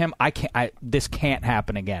register to him, this can't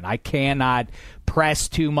happen again. I cannot press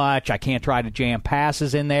too much. I can't try to jam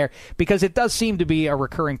passes in there, because it does seem to be a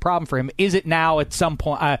recurring problem for him. Is it now at some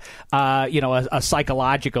point, a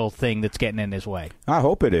psychological thing that's getting in his way? I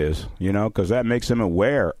hope it is, because that makes him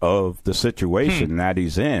aware of the situation that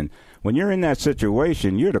he's in. When you're in that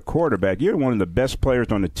situation, you're the quarterback. You're one of the best players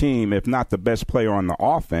on the team, if not the best player on the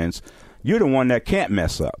offense. You're the one that can't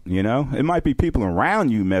mess up, It might be people around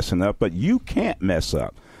you messing up, but you can't mess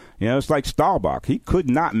up. It's like Staubach. He could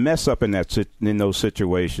not mess up in those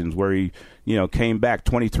situations where he, came back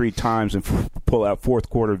 23 times and pull out fourth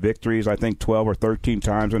quarter victories, I think 12 or 13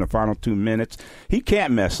 times in the final 2 minutes. He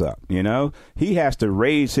can't mess up, He has to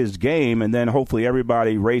raise his game, and then hopefully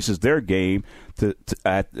everybody raises their game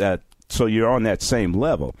so you're on that same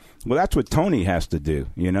level. Well, that's what Tony has to do.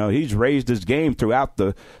 He's raised his game throughout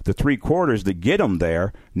the 3 quarters to get him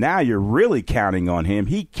there. Now you're really counting on him.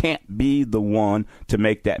 He can't be the one to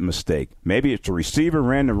make that mistake. Maybe it's a receiver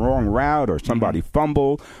ran the wrong route, or somebody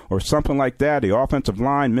fumbled or something like that. The offensive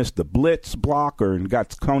line missed the blitz block or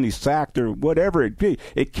got Tony sacked or whatever it be.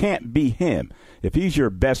 It can't be him. If he's your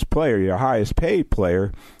best player, your highest paid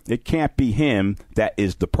player, it can't be him that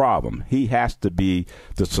is the problem. He has to be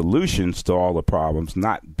the solutions to all the problems,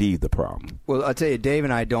 not be the problem. Well, I'll tell you, Dave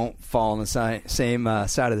and I don't fall on the same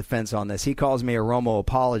side of the fence on this. He calls me a Romo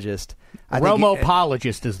apologist.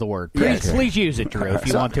 Romo-apologist is the word. Please use it, Drew, if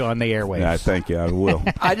you want to on the airwaves. Yeah, thank you. I will.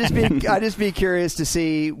 I just be curious to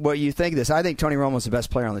see what you think of this. I think Tony Romo's the best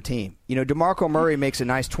player on the team. DeMarco Murray makes a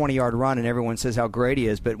nice 20-yard run, and everyone says how great he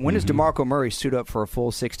is. But when does DeMarco Murray suit up for a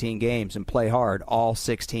full 16 games and play hard all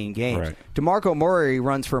 16 games? Right. DeMarco Murray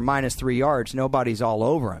runs for minus 3 yards. Nobody's all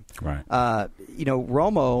over him. Right.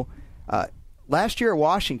 Romo, last year at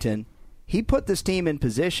Washington, he put this team in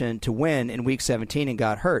position to win in Week 17 and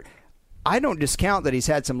got hurt. I don't discount that he's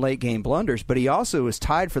had some late-game blunders, but he also is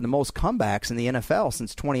tied for the most comebacks in the NFL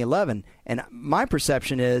since 2011. And my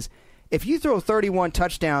perception is, if you throw 31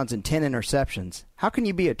 touchdowns and 10 interceptions, how can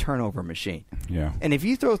you be a turnover machine? Yeah. And if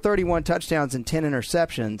you throw 31 touchdowns and 10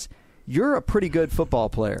 interceptions, you're a pretty good football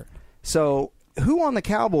player. So who on the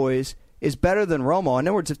Cowboys is better than Romo? In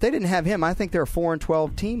other words, if they didn't have him, I think they're a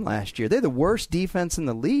 4-12 team last year. They're the worst defense in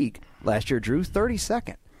the league last year, Drew,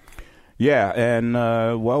 32nd. Yeah, and,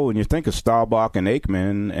 when you think of Staubach and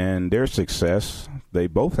Aikman and their success, they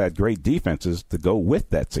both had great defenses to go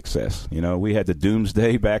with that success. We had the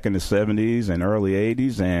Doomsday back in the 70s and early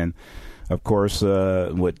 80s, and, of course,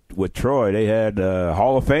 with Troy, they had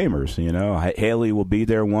Hall of Famers. Haley will be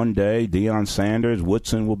there one day. Deion Sanders,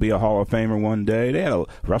 Woodson will be a Hall of Famer one day. They had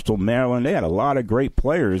Russell Maryland. They had a lot of great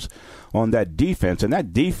players on that defense. And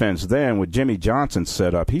that defense then, with Jimmy Johnson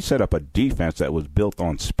set up, he set up a defense that was built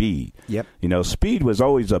on speed. Yep. Speed was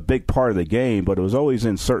always a big part of the game, but it was always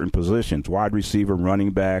in certain positions, wide receiver,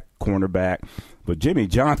 running back, cornerback. But Jimmy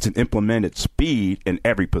Johnson implemented speed in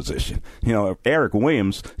every position. Eric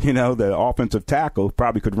Williams, the offensive tackle,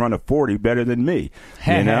 probably could run a 40 better than me.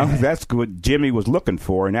 That's what Jimmy was looking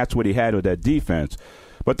for, and that's what he had with that defense.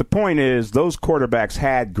 But the point is, those quarterbacks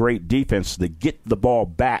had great defense to get the ball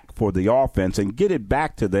back for the offense and get it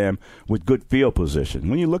back to them with good field position.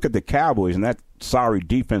 When you look at the Cowboys and that sorry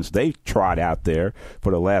defense they trot out there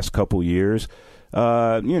for the last couple years,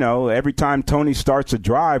 every time Tony starts a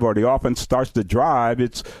drive or the offense starts to drive,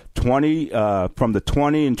 it's 20 from the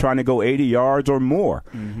 20 and trying to go 80 yards or more.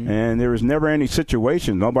 Mm-hmm. And there is never any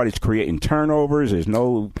situation. Nobody's creating turnovers. There's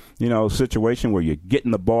no, situation where you're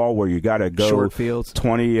getting the ball where you got to go short fields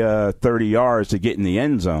 20, 30 yards to get in the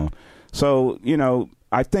end zone. So,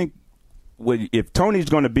 I think if Tony's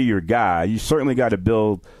going to be your guy, you certainly got to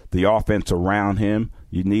build the offense around him.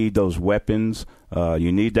 You need those weapons.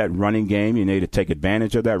 You need that running game. You need to take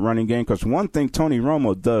advantage of that running game, because one thing Tony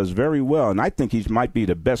Romo does very well, and I think he might be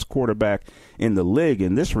the best quarterback in the league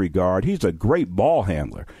in this regard, he's a great ball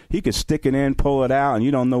handler. He can stick it in, pull it out, and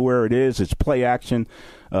you don't know where it is. It's play action.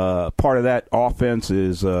 Part of that offense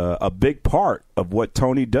is a big part of what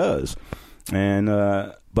Tony does. And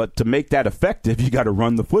but to make that effective, you got to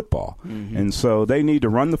run the football. Mm-hmm. And so they need to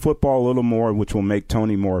run the football a little more, which will make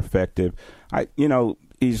Tony more effective.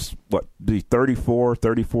 He's 34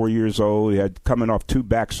 years old. He had coming off 2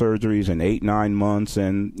 back surgeries in 8-9 months.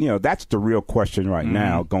 And, that's the real question right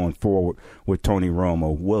now going forward with Tony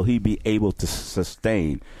Romo. Will he be able to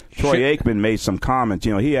sustain? Troy Aikman made some comments.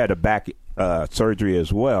 He had a back surgery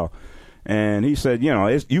as well. And he said,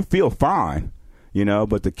 you feel fine,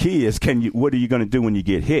 but the key is what are you going to do when you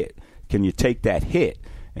get hit? Can you take that hit?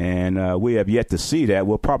 And we have yet to see that.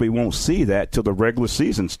 We'll probably won't see that till the regular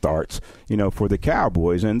season starts, for the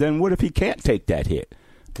Cowboys. And then what if he can't take that hit?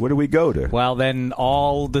 Where do we go to? Well, then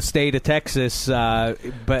all the state of Texas, but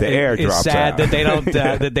the air is drops sad out. that they don't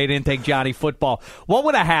that they didn't take Johnny Football. What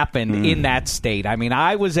would have happened in that state? I mean,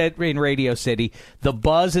 I was in Radio City. The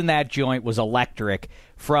buzz in that joint was electric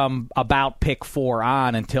from about pick 4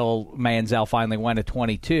 on until Manziel finally went to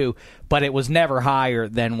 22. But it was never higher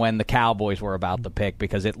than when the Cowboys were about to pick,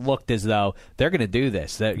 because it looked as though they're going to do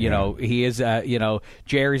this. That he is,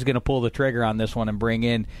 Jerry's going to pull the trigger on this one and bring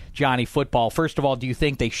in Johnny Football. First of all, do you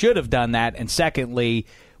think they should have done that? And secondly,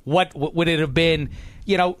 what would it have been?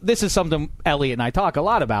 This is something Elliot and I talk a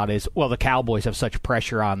lot about is, the Cowboys have such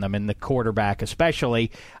pressure on them, and the quarterback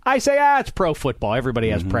especially. I say, it's pro football. Everybody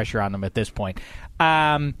has pressure on them at this point.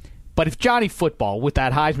 But if Johnny Football, with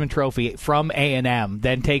that Heisman Trophy from A&M,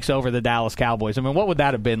 then takes over the Dallas Cowboys, what would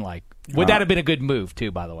that have been like? Would that have been a good move, too,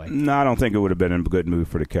 by the way? No, I don't think it would have been a good move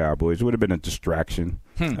for the Cowboys. It would have been a distraction.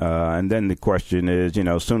 And then the question is,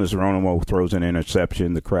 as soon as Romo throws an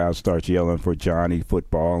interception, the crowd starts yelling for Johnny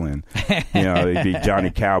Football, and, it'd be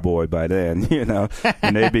Johnny Cowboy by then,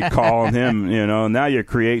 and they'd be calling him, Now you're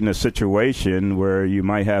creating a situation where you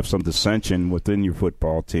might have some dissension within your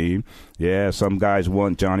football team. Yeah, some guys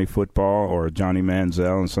want Johnny Football or Johnny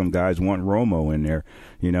Manziel, and some guys want Romo in there.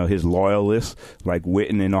 His loyalists, like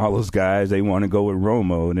Witten and all those guys, they want to go with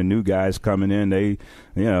Romo. And the new guys coming in, they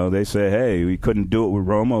say, hey, we couldn't do it with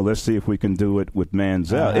Romo. Let's see if we can do it with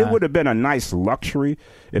Manziel. It would have been a nice luxury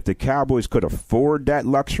if the Cowboys could afford that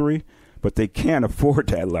luxury, but they can't afford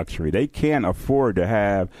that luxury. They can't afford to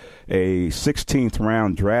have a 16th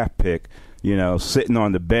round draft pick, sitting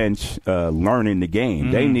on the bench learning the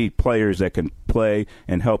game. They need players that can play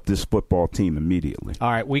and help this football team immediately. All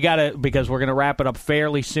right, because we're going to wrap it up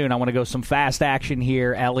fairly soon. I want to go some fast action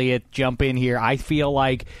here. Elliot, jump in here. I feel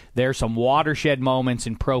like there's some watershed moments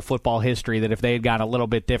in pro football history that if they had gone a little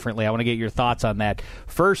bit differently, I want to get your thoughts on that.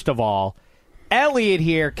 First of all, Elliot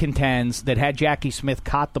here contends that had Jackie Smith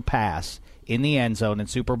caught the pass in the end zone in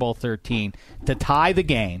Super Bowl 13 to tie the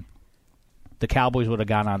game, the Cowboys would have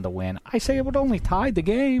gone on to win. I say it would only tie the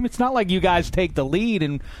game. It's not like you guys take the lead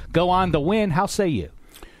and go on to win. How say you?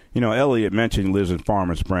 Elliot mentioned he lives in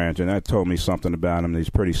Farmers Branch, and that told me something about him. He's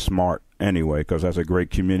pretty smart anyway, because that's a great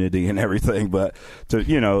community and everything. But,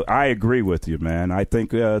 I agree with you, man. I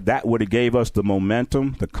think that would have gave us the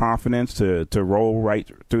momentum, the confidence to roll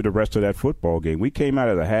right through the rest of that football game. We came out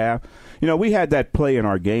of the half. We had that play in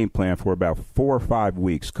our game plan for about 4 or 5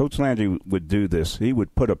 weeks. Coach Landry would do this. He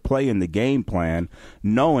would put a play in the game plan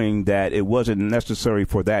knowing that it wasn't necessary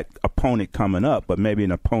for that opponent coming up, but maybe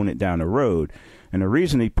an opponent down the road. And the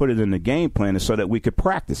reason he put it in the game plan is so that we could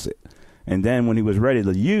practice it. And then when he was ready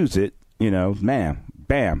to use it,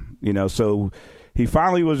 bam. So he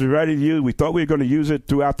finally was ready to use it. We thought we were going to use it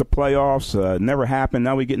throughout the playoffs. Never happened.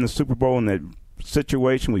 Now we get in the Super Bowl in that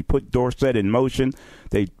situation. We put Dorsett in motion.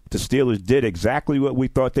 The Steelers did exactly what we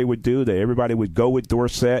thought they would do. Everybody would go with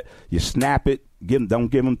Dorsett. You snap it. Don't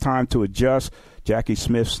give them time to adjust. Jackie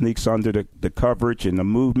Smith sneaks under the coverage and the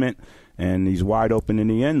movement, and he's wide open in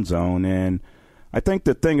the end zone. And I think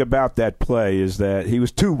the thing about that play is that he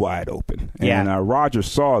was too wide open. And Roger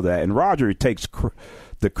saw that. And Roger takes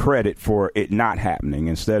the credit for it not happening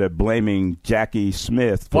instead of blaming Jackie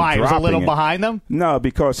Smith for dropping it. Why? He was a little behind them? No,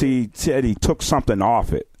 because he said he took something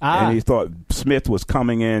off it. And he thought Smith was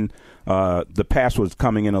coming in. The pass was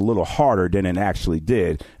coming in a little harder than it actually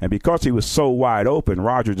did. And because he was so wide open,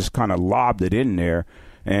 Roger just kind of lobbed it in there.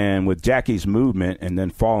 And with Jackie's movement and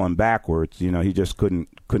then falling backwards, he just couldn't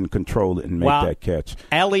control it and make that catch.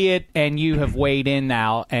 Elliot and you have weighed in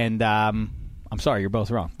now, and I'm sorry, you're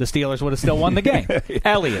both wrong. The Steelers would have still won the game.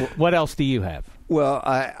 Elliot, what else do you have? Well,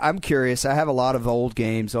 I'm curious. I have a lot of old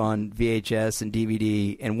games on VHS and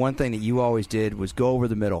DVD, and one thing that you always did was go over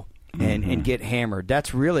the middle and get hammered.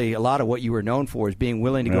 That's really a lot of what you were known for, is being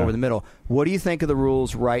willing to go over the middle. What do you think of the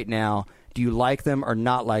rules right now? Do you like them or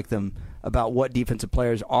not like them about what defensive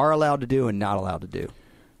players are allowed to do and not allowed to do?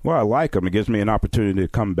 Well, I like them. It gives me an opportunity to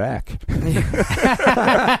come back. Do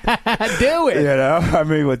it. I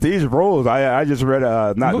mean, with these rules, I just read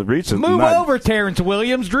Move over, Terrence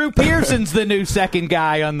Williams. Drew Pearson's the new second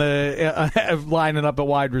guy on the lining up at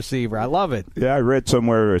wide receiver. I love it. Yeah, I read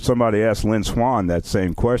somewhere somebody asked Lynn Swann that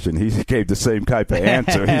same question. He gave the same type of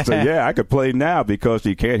answer. He said, "Yeah, I could play now because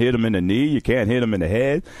you can't hit him in the knee, you can't hit him in the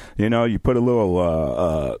head. You put a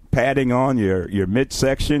little padding on your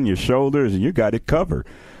midsection, your shoulders, and you got it covered."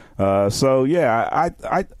 I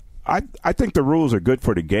think the rules are good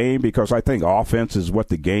for the game because I think offense is what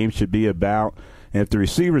the game should be about. And if the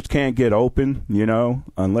receivers can't get open,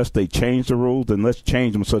 unless they change the rules, then let's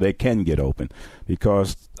change them so they can get open.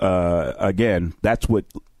 Because, again, that's what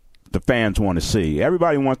the fans want to see.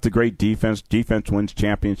 Everybody wants the great defense. Defense wins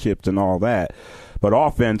championships and all that. But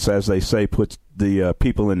offense, as they say, puts the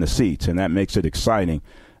people in the seats, and that makes it exciting.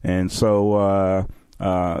 And so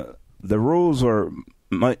the rules are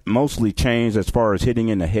mostly changed as far as hitting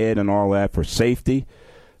in the head and all that for safety,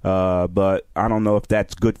 but I don't know if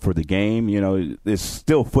that's good for the game. It's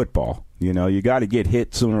still football. You got to get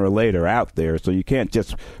hit sooner or later out there, so you can't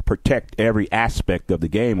just protect every aspect of the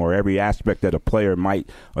game or every aspect that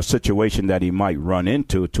a situation that he might run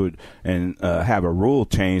into and have a rule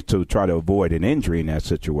change to try to avoid an injury in that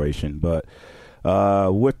situation. But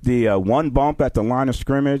with the one bump at the line of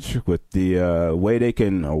scrimmage, with the way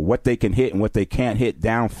what they can hit and what they can't hit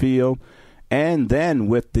downfield, and then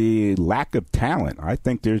with the lack of talent, I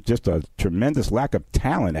think there's just a tremendous lack of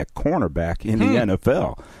talent at cornerback in the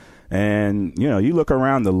NFL. And, you look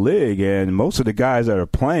around the league, and most of the guys that are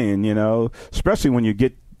playing, especially when you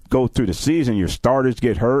go through the season, your starters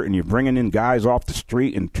get hurt, and you're bringing in guys off the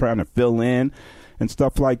street and trying to fill in and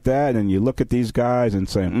stuff like that, and you look at these guys and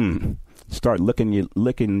say, start licking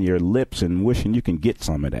your lips and wishing you can get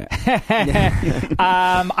some of that.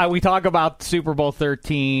 We talk about Super Bowl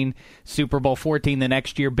 13, Super Bowl 14 the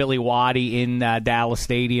next year. Billy Waddy in Dallas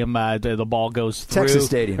Stadium. The ball goes through.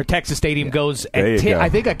 Texas Stadium goes. I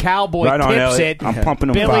think a Cowboy tips it. I'm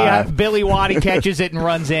pumping him Billy Waddy catches it and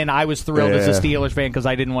runs in. I was thrilled as a Steelers fan because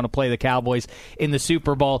I didn't want to play the Cowboys in the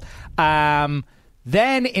Super Bowl.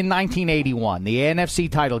 Then in 1981, the NFC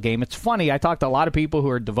title game, it's funny, I talked to a lot of people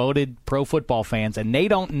who are devoted pro football fans, and they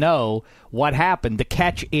don't know what happened. The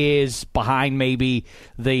catch is behind maybe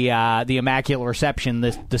the Immaculate Reception,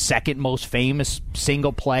 the second most famous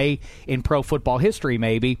single play in pro football history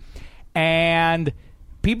maybe. And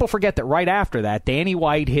people forget that right after that, Danny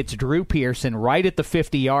White hits Drew Pearson right at the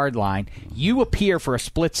 50-yard line. You appear for a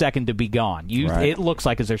split second to be gone. It looks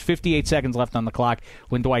like, as there's 58 seconds left on the clock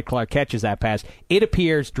when Dwight Clark catches that pass, it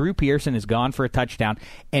appears Drew Pearson is gone for a touchdown.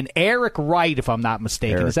 And Eric Wright, if I'm not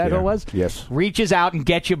mistaken, is that who it was? Yes. Reaches out and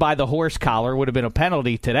gets you by the horse collar. Would have been a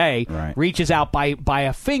penalty today. Right. Reaches out by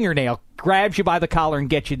a fingernail, grabs you by the collar and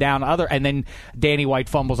gets you down. And then Danny White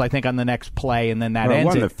fumbles, I think, on the next play, and then that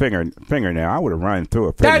ends it. It wasn't a fingernail. I would have run through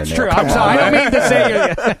a fingernail. That's true. I'm sorry. I don't mean to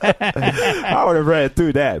say I would have ran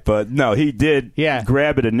through that. But, no, he did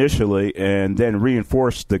grab it initially and then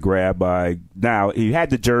reinforced the grab he had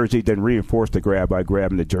the jersey, then reinforced the grab by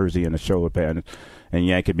grabbing the jersey and the shoulder pad and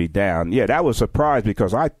yanking me down. Yeah, that was a surprise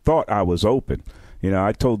because I thought I was open.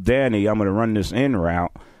 I told Danny I'm going to run this in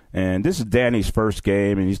route. And this is Danny's first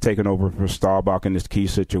game, and he's taking over for Staubach in this key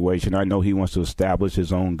situation. I know he wants to establish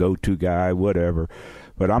his own go-to guy, whatever.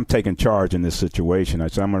 But I'm taking charge in this situation. I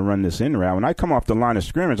said, I'm going to run this in route. When I come off the line of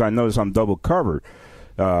scrimmage, I notice I'm double covered.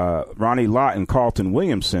 Ronnie Lott and Carlton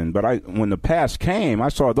Williamson. But when the pass came, I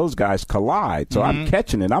saw those guys collide. So I'm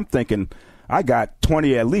catching it. I'm thinking I got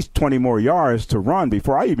at least 20 more yards to run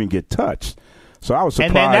before I even get touched. So I was surprised.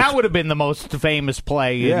 And then that would have been the most famous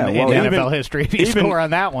play in NFL history if you score on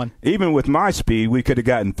that one. Even with my speed, we could have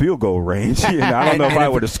gotten field goal range. I don't know if I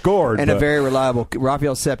would have scored. And a very reliable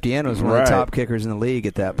Rafael Septien was one of the top kickers in the league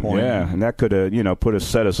at that point. Yeah, and that could have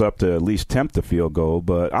set us up to at least attempt the field goal.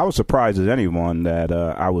 But I was surprised as anyone that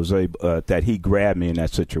I was able that he grabbed me in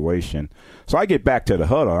that situation. So I get back to the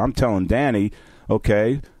huddle. I'm telling Danny,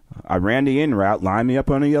 okay, I ran the in route, line me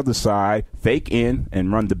up on the other side, fake in,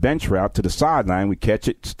 and run the bench route to the sideline. We catch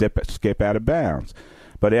it, skip out of bounds.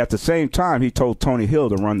 But at the same time, he told Tony Hill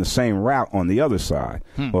to run the same route on the other side.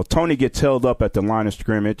 Well, Tony gets held up at the line of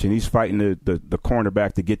scrimmage, and he's fighting the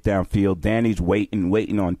cornerback to get downfield. Danny's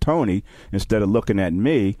waiting on Tony instead of looking at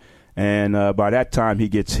me. And by that time, he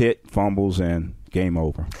gets hit, fumbles, and game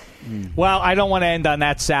over. Well, I don't want to end on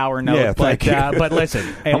that sour note, but listen,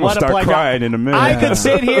 I'm what gonna a pleasure. Crying in a minute. I could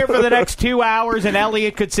sit here for the next 2 hours, and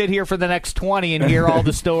Elliot could sit here for the next 20 and hear all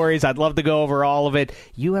the stories. I'd love to go over all of it.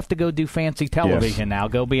 You have to go do fancy television now.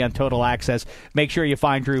 Go be on Total Access. Make sure you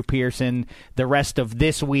find Drew Pearson the rest of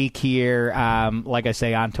this week here, like I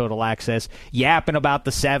say, on Total Access, yapping about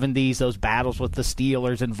the 70s, those battles with the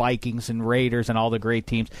Steelers and Vikings and Raiders and all the great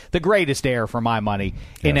teams. The greatest era, for my money,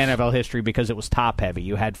 in NFL history because it was top-heavy.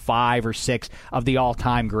 You had 5 or 6 of the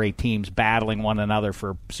all-time great teams battling one another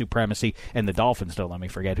for supremacy, and the Dolphins, don't let me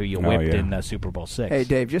forget who you whipped in Super Bowl VI. Hey,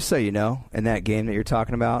 Dave, just so you know, in that game that you're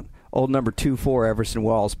talking about, old number 24 Everson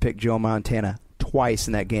Walls picked Joe Montana twice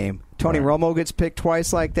in that game. Tony Romo gets picked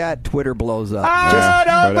twice like that, Twitter blows up.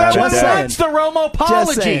 That's the Romo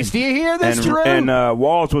apologies. Do you hear this, Drew? And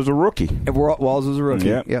Walls was a rookie. Walls was a rookie.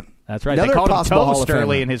 Yep. That's right. They called him toast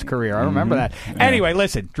early in his career. I remember that. Anyway,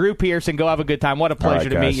 listen, Drew Pearson, go have a good time. What a pleasure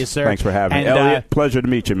to meet you, sir. Thanks for having me. Elliot, pleasure to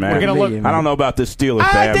meet you, man. We're gonna look. I don't know about this Steelers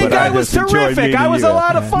fan, but I was terrific. I was a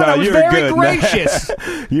lot of fun. I was very gracious.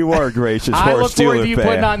 You were gracious. I look forward to you fan.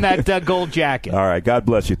 putting on that gold jacket. All right. God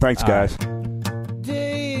bless you. Thanks, guys.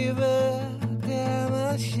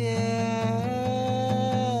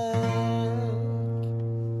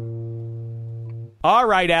 All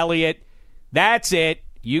right, Elliot. That's it.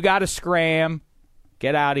 You got to scram.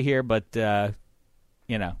 Get out of here. But, I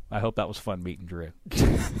hope that was fun meeting Drew.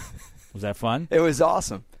 Was that fun? It was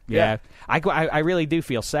awesome. Yeah. I really do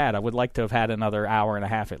feel sad. I would like to have had another hour and a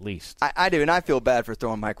half at least. I do, and I feel bad for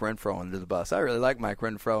throwing Mike Renfro under the bus. I really like Mike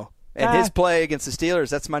Renfro. And his play against the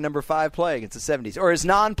Steelers, that's my number 5 play against the 70s. Or his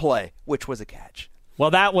non-play, which was a catch.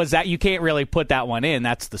 Well, that was that. You can't really put that one in.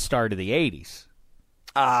 That's the start of the 80s.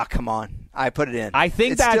 Come on. I put it in. I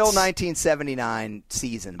think it's that's still 1979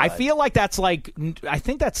 season. Bud. I feel like that's the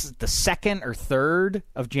 2nd or 3rd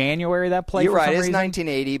of January that play. You're for right. Some it's reason.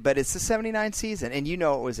 1980, but it's the 79 season, and you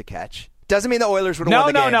know it was a catch. Doesn't mean the Oilers would have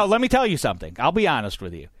won the game. No. Let me tell you something. I'll be honest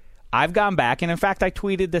with you. I've gone back, and in fact, I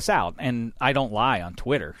tweeted this out, and I don't lie on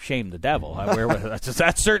Twitter. Shame the devil.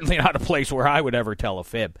 That's certainly not a place where I would ever tell a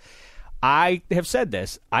fib. I have said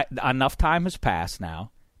this. Enough time has passed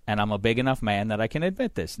now. And I'm a big enough man that I can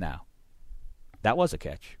admit this now. That was a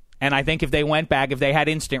catch. And I think if they went back, if they had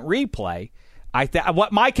instant replay,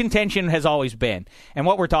 what my contention has always been, and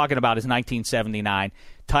what we're talking about is 1979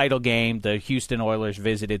 title game. The Houston Oilers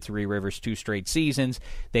visited Three Rivers 2 straight seasons.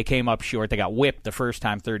 They came up short. They got whipped the first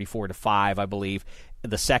time 34-5, I believe.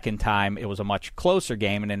 The second time, it was a much closer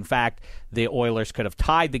game. And in fact, the Oilers could have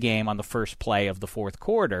tied the game on the first play of the fourth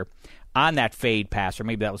quarter on that fade pass, or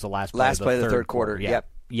maybe that was the last play of the third quarter. Yep.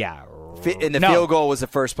 Yeah. And the field goal was the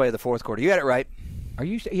first play of the fourth quarter. You got it right. Are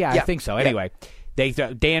you? Yeah, I think so. Anyway,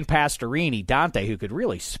 Dan Pastorini, Dante, who could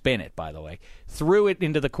really spin it, by the way, threw it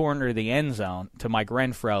into the corner of the end zone to Mike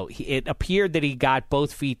Renfro. It appeared that he got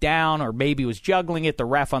both feet down, or maybe was juggling it. The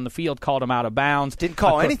ref on the field called him out of bounds. Didn't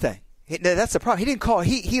call anything. That's the problem. He didn't call.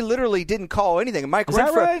 He literally didn't call anything. Mike Renfro.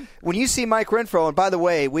 That right? When you see Mike Renfro, and by the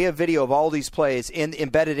way, we have video of all these plays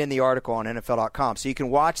embedded in the article on NFL.com, so you can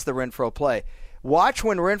watch the Renfro play. Watch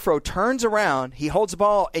when Renfro turns around, he holds the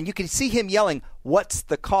ball, and you can see him yelling, "What's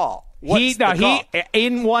the call?" He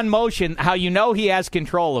in one motion, how you know he has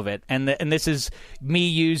control of it, and this is me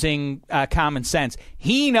using common sense.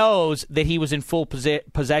 He knows that he was in full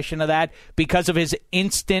possession of that because of his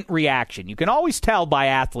instant reaction. You can always tell by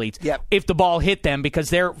athletes if the ball hit them because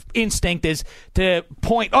their instinct is to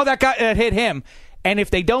point, that guy hit him. And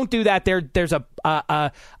if they don't do that, there's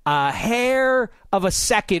a hair of a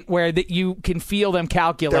second where that you can feel them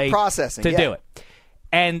calculate. They're processing to do it.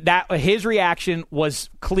 And that his reaction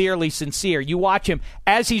was clearly sincere. You watch him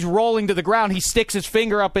as he's rolling to the ground. He sticks his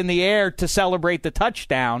finger up in the air to celebrate the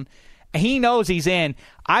touchdown. He knows he's in.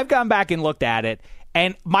 I've gone back and looked at it,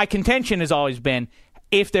 and my contention has always been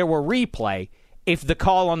if there were replay if the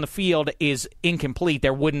call on the field is incomplete,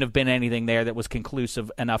 there wouldn't have been anything there that was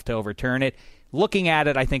conclusive enough to overturn it. Looking at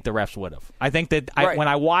it, I think the refs would have. I think that when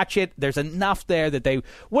I watch it, there's enough there that they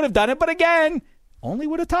would have done it. But again, only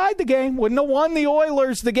would have tied the game. Wouldn't have won the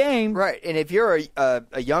Oilers the game. Right. And if you're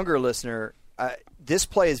a younger listener, this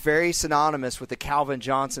play is very synonymous with the Calvin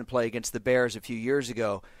Johnson play against the Bears a few years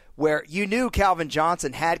ago, where you knew Calvin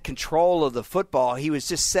Johnson had control of the football. He was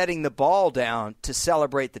just setting the ball down to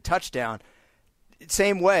celebrate the touchdown.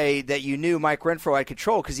 Same way that you knew Mike Renfro had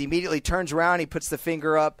control, because he immediately turns around, he puts the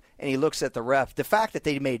finger up, and he looks at the ref. The fact that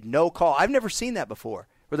they made no call, I've never seen that before,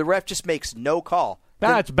 where the ref just makes no call.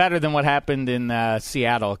 That's better than what happened in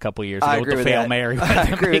Seattle a couple years ago with the Fail Mary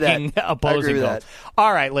making opposing goals.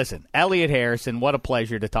 All right, listen, Elliot Harrison, what a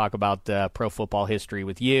pleasure to talk about pro football history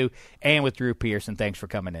with you and with Drew Pearson. Thanks for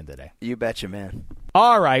coming in today. You betcha, man.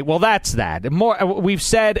 All right, well, that's that. We've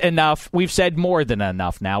said enough. We've said more than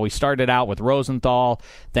enough now. We started out with Rosenthal.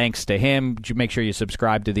 Thanks to him. Make sure you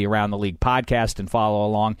subscribe to the Around the League podcast and follow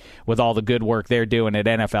along with all the good work they're doing at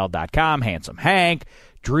NFL.com. Handsome Hank.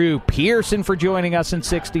 Drew Pearson for joining us in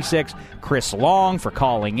 66, Chris Long for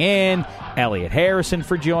calling in, Elliot Harrison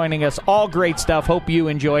for joining us. All great stuff. Hope you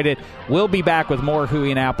enjoyed it. We'll be back with more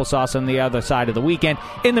Hooey and Applesauce on the other side of the weekend.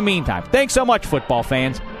 In the meantime, thanks so much, football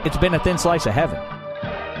fans. It's been a thin slice of heaven.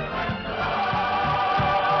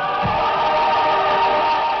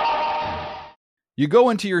 You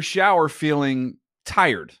go into your shower feeling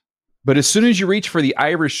tired, but as soon as you reach for the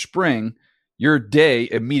Irish Spring, your day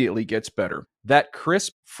immediately gets better. That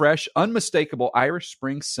crisp, fresh, unmistakable Irish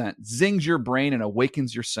Spring scent zings your brain and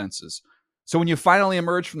awakens your senses. So when you finally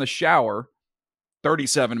emerge from the shower,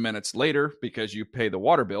 37 minutes later, because you pay the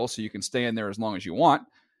water bill so you can stay in there as long as you want,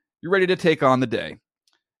 you're ready to take on the day.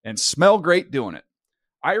 And smell great doing it.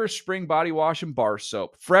 Irish Spring Body Wash and Bar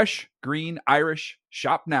Soap. Fresh, green, Irish.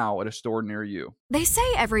 Shop now at a store near you. They say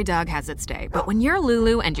every dog has its day, but when you're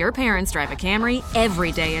Lulu and your parents drive a Camry,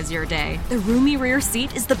 every day is your day. The roomy rear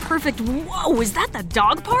seat is the perfect, whoa, is that the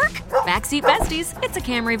dog park? Backseat besties, it's a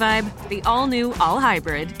Camry vibe. The all-new,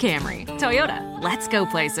 all-hybrid Camry. Toyota, let's go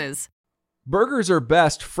places. Burgers are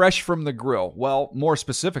best fresh from the grill. Well, more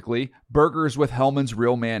specifically, burgers with Hellmann's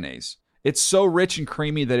Real Mayonnaise. It's so rich and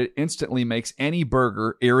creamy that it instantly makes any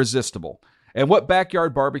burger irresistible. And what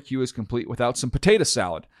backyard barbecue is complete without some potato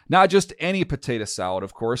salad? Not just any potato salad,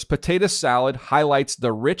 of course. Potato salad highlights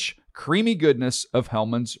the rich, creamy goodness of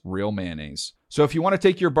Hellmann's Real Mayonnaise. So if you want to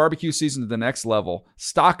take your barbecue season to the next level,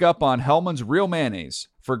 stock up on Hellmann's Real Mayonnaise.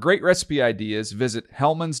 For great recipe ideas, visit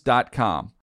hellmanns.com.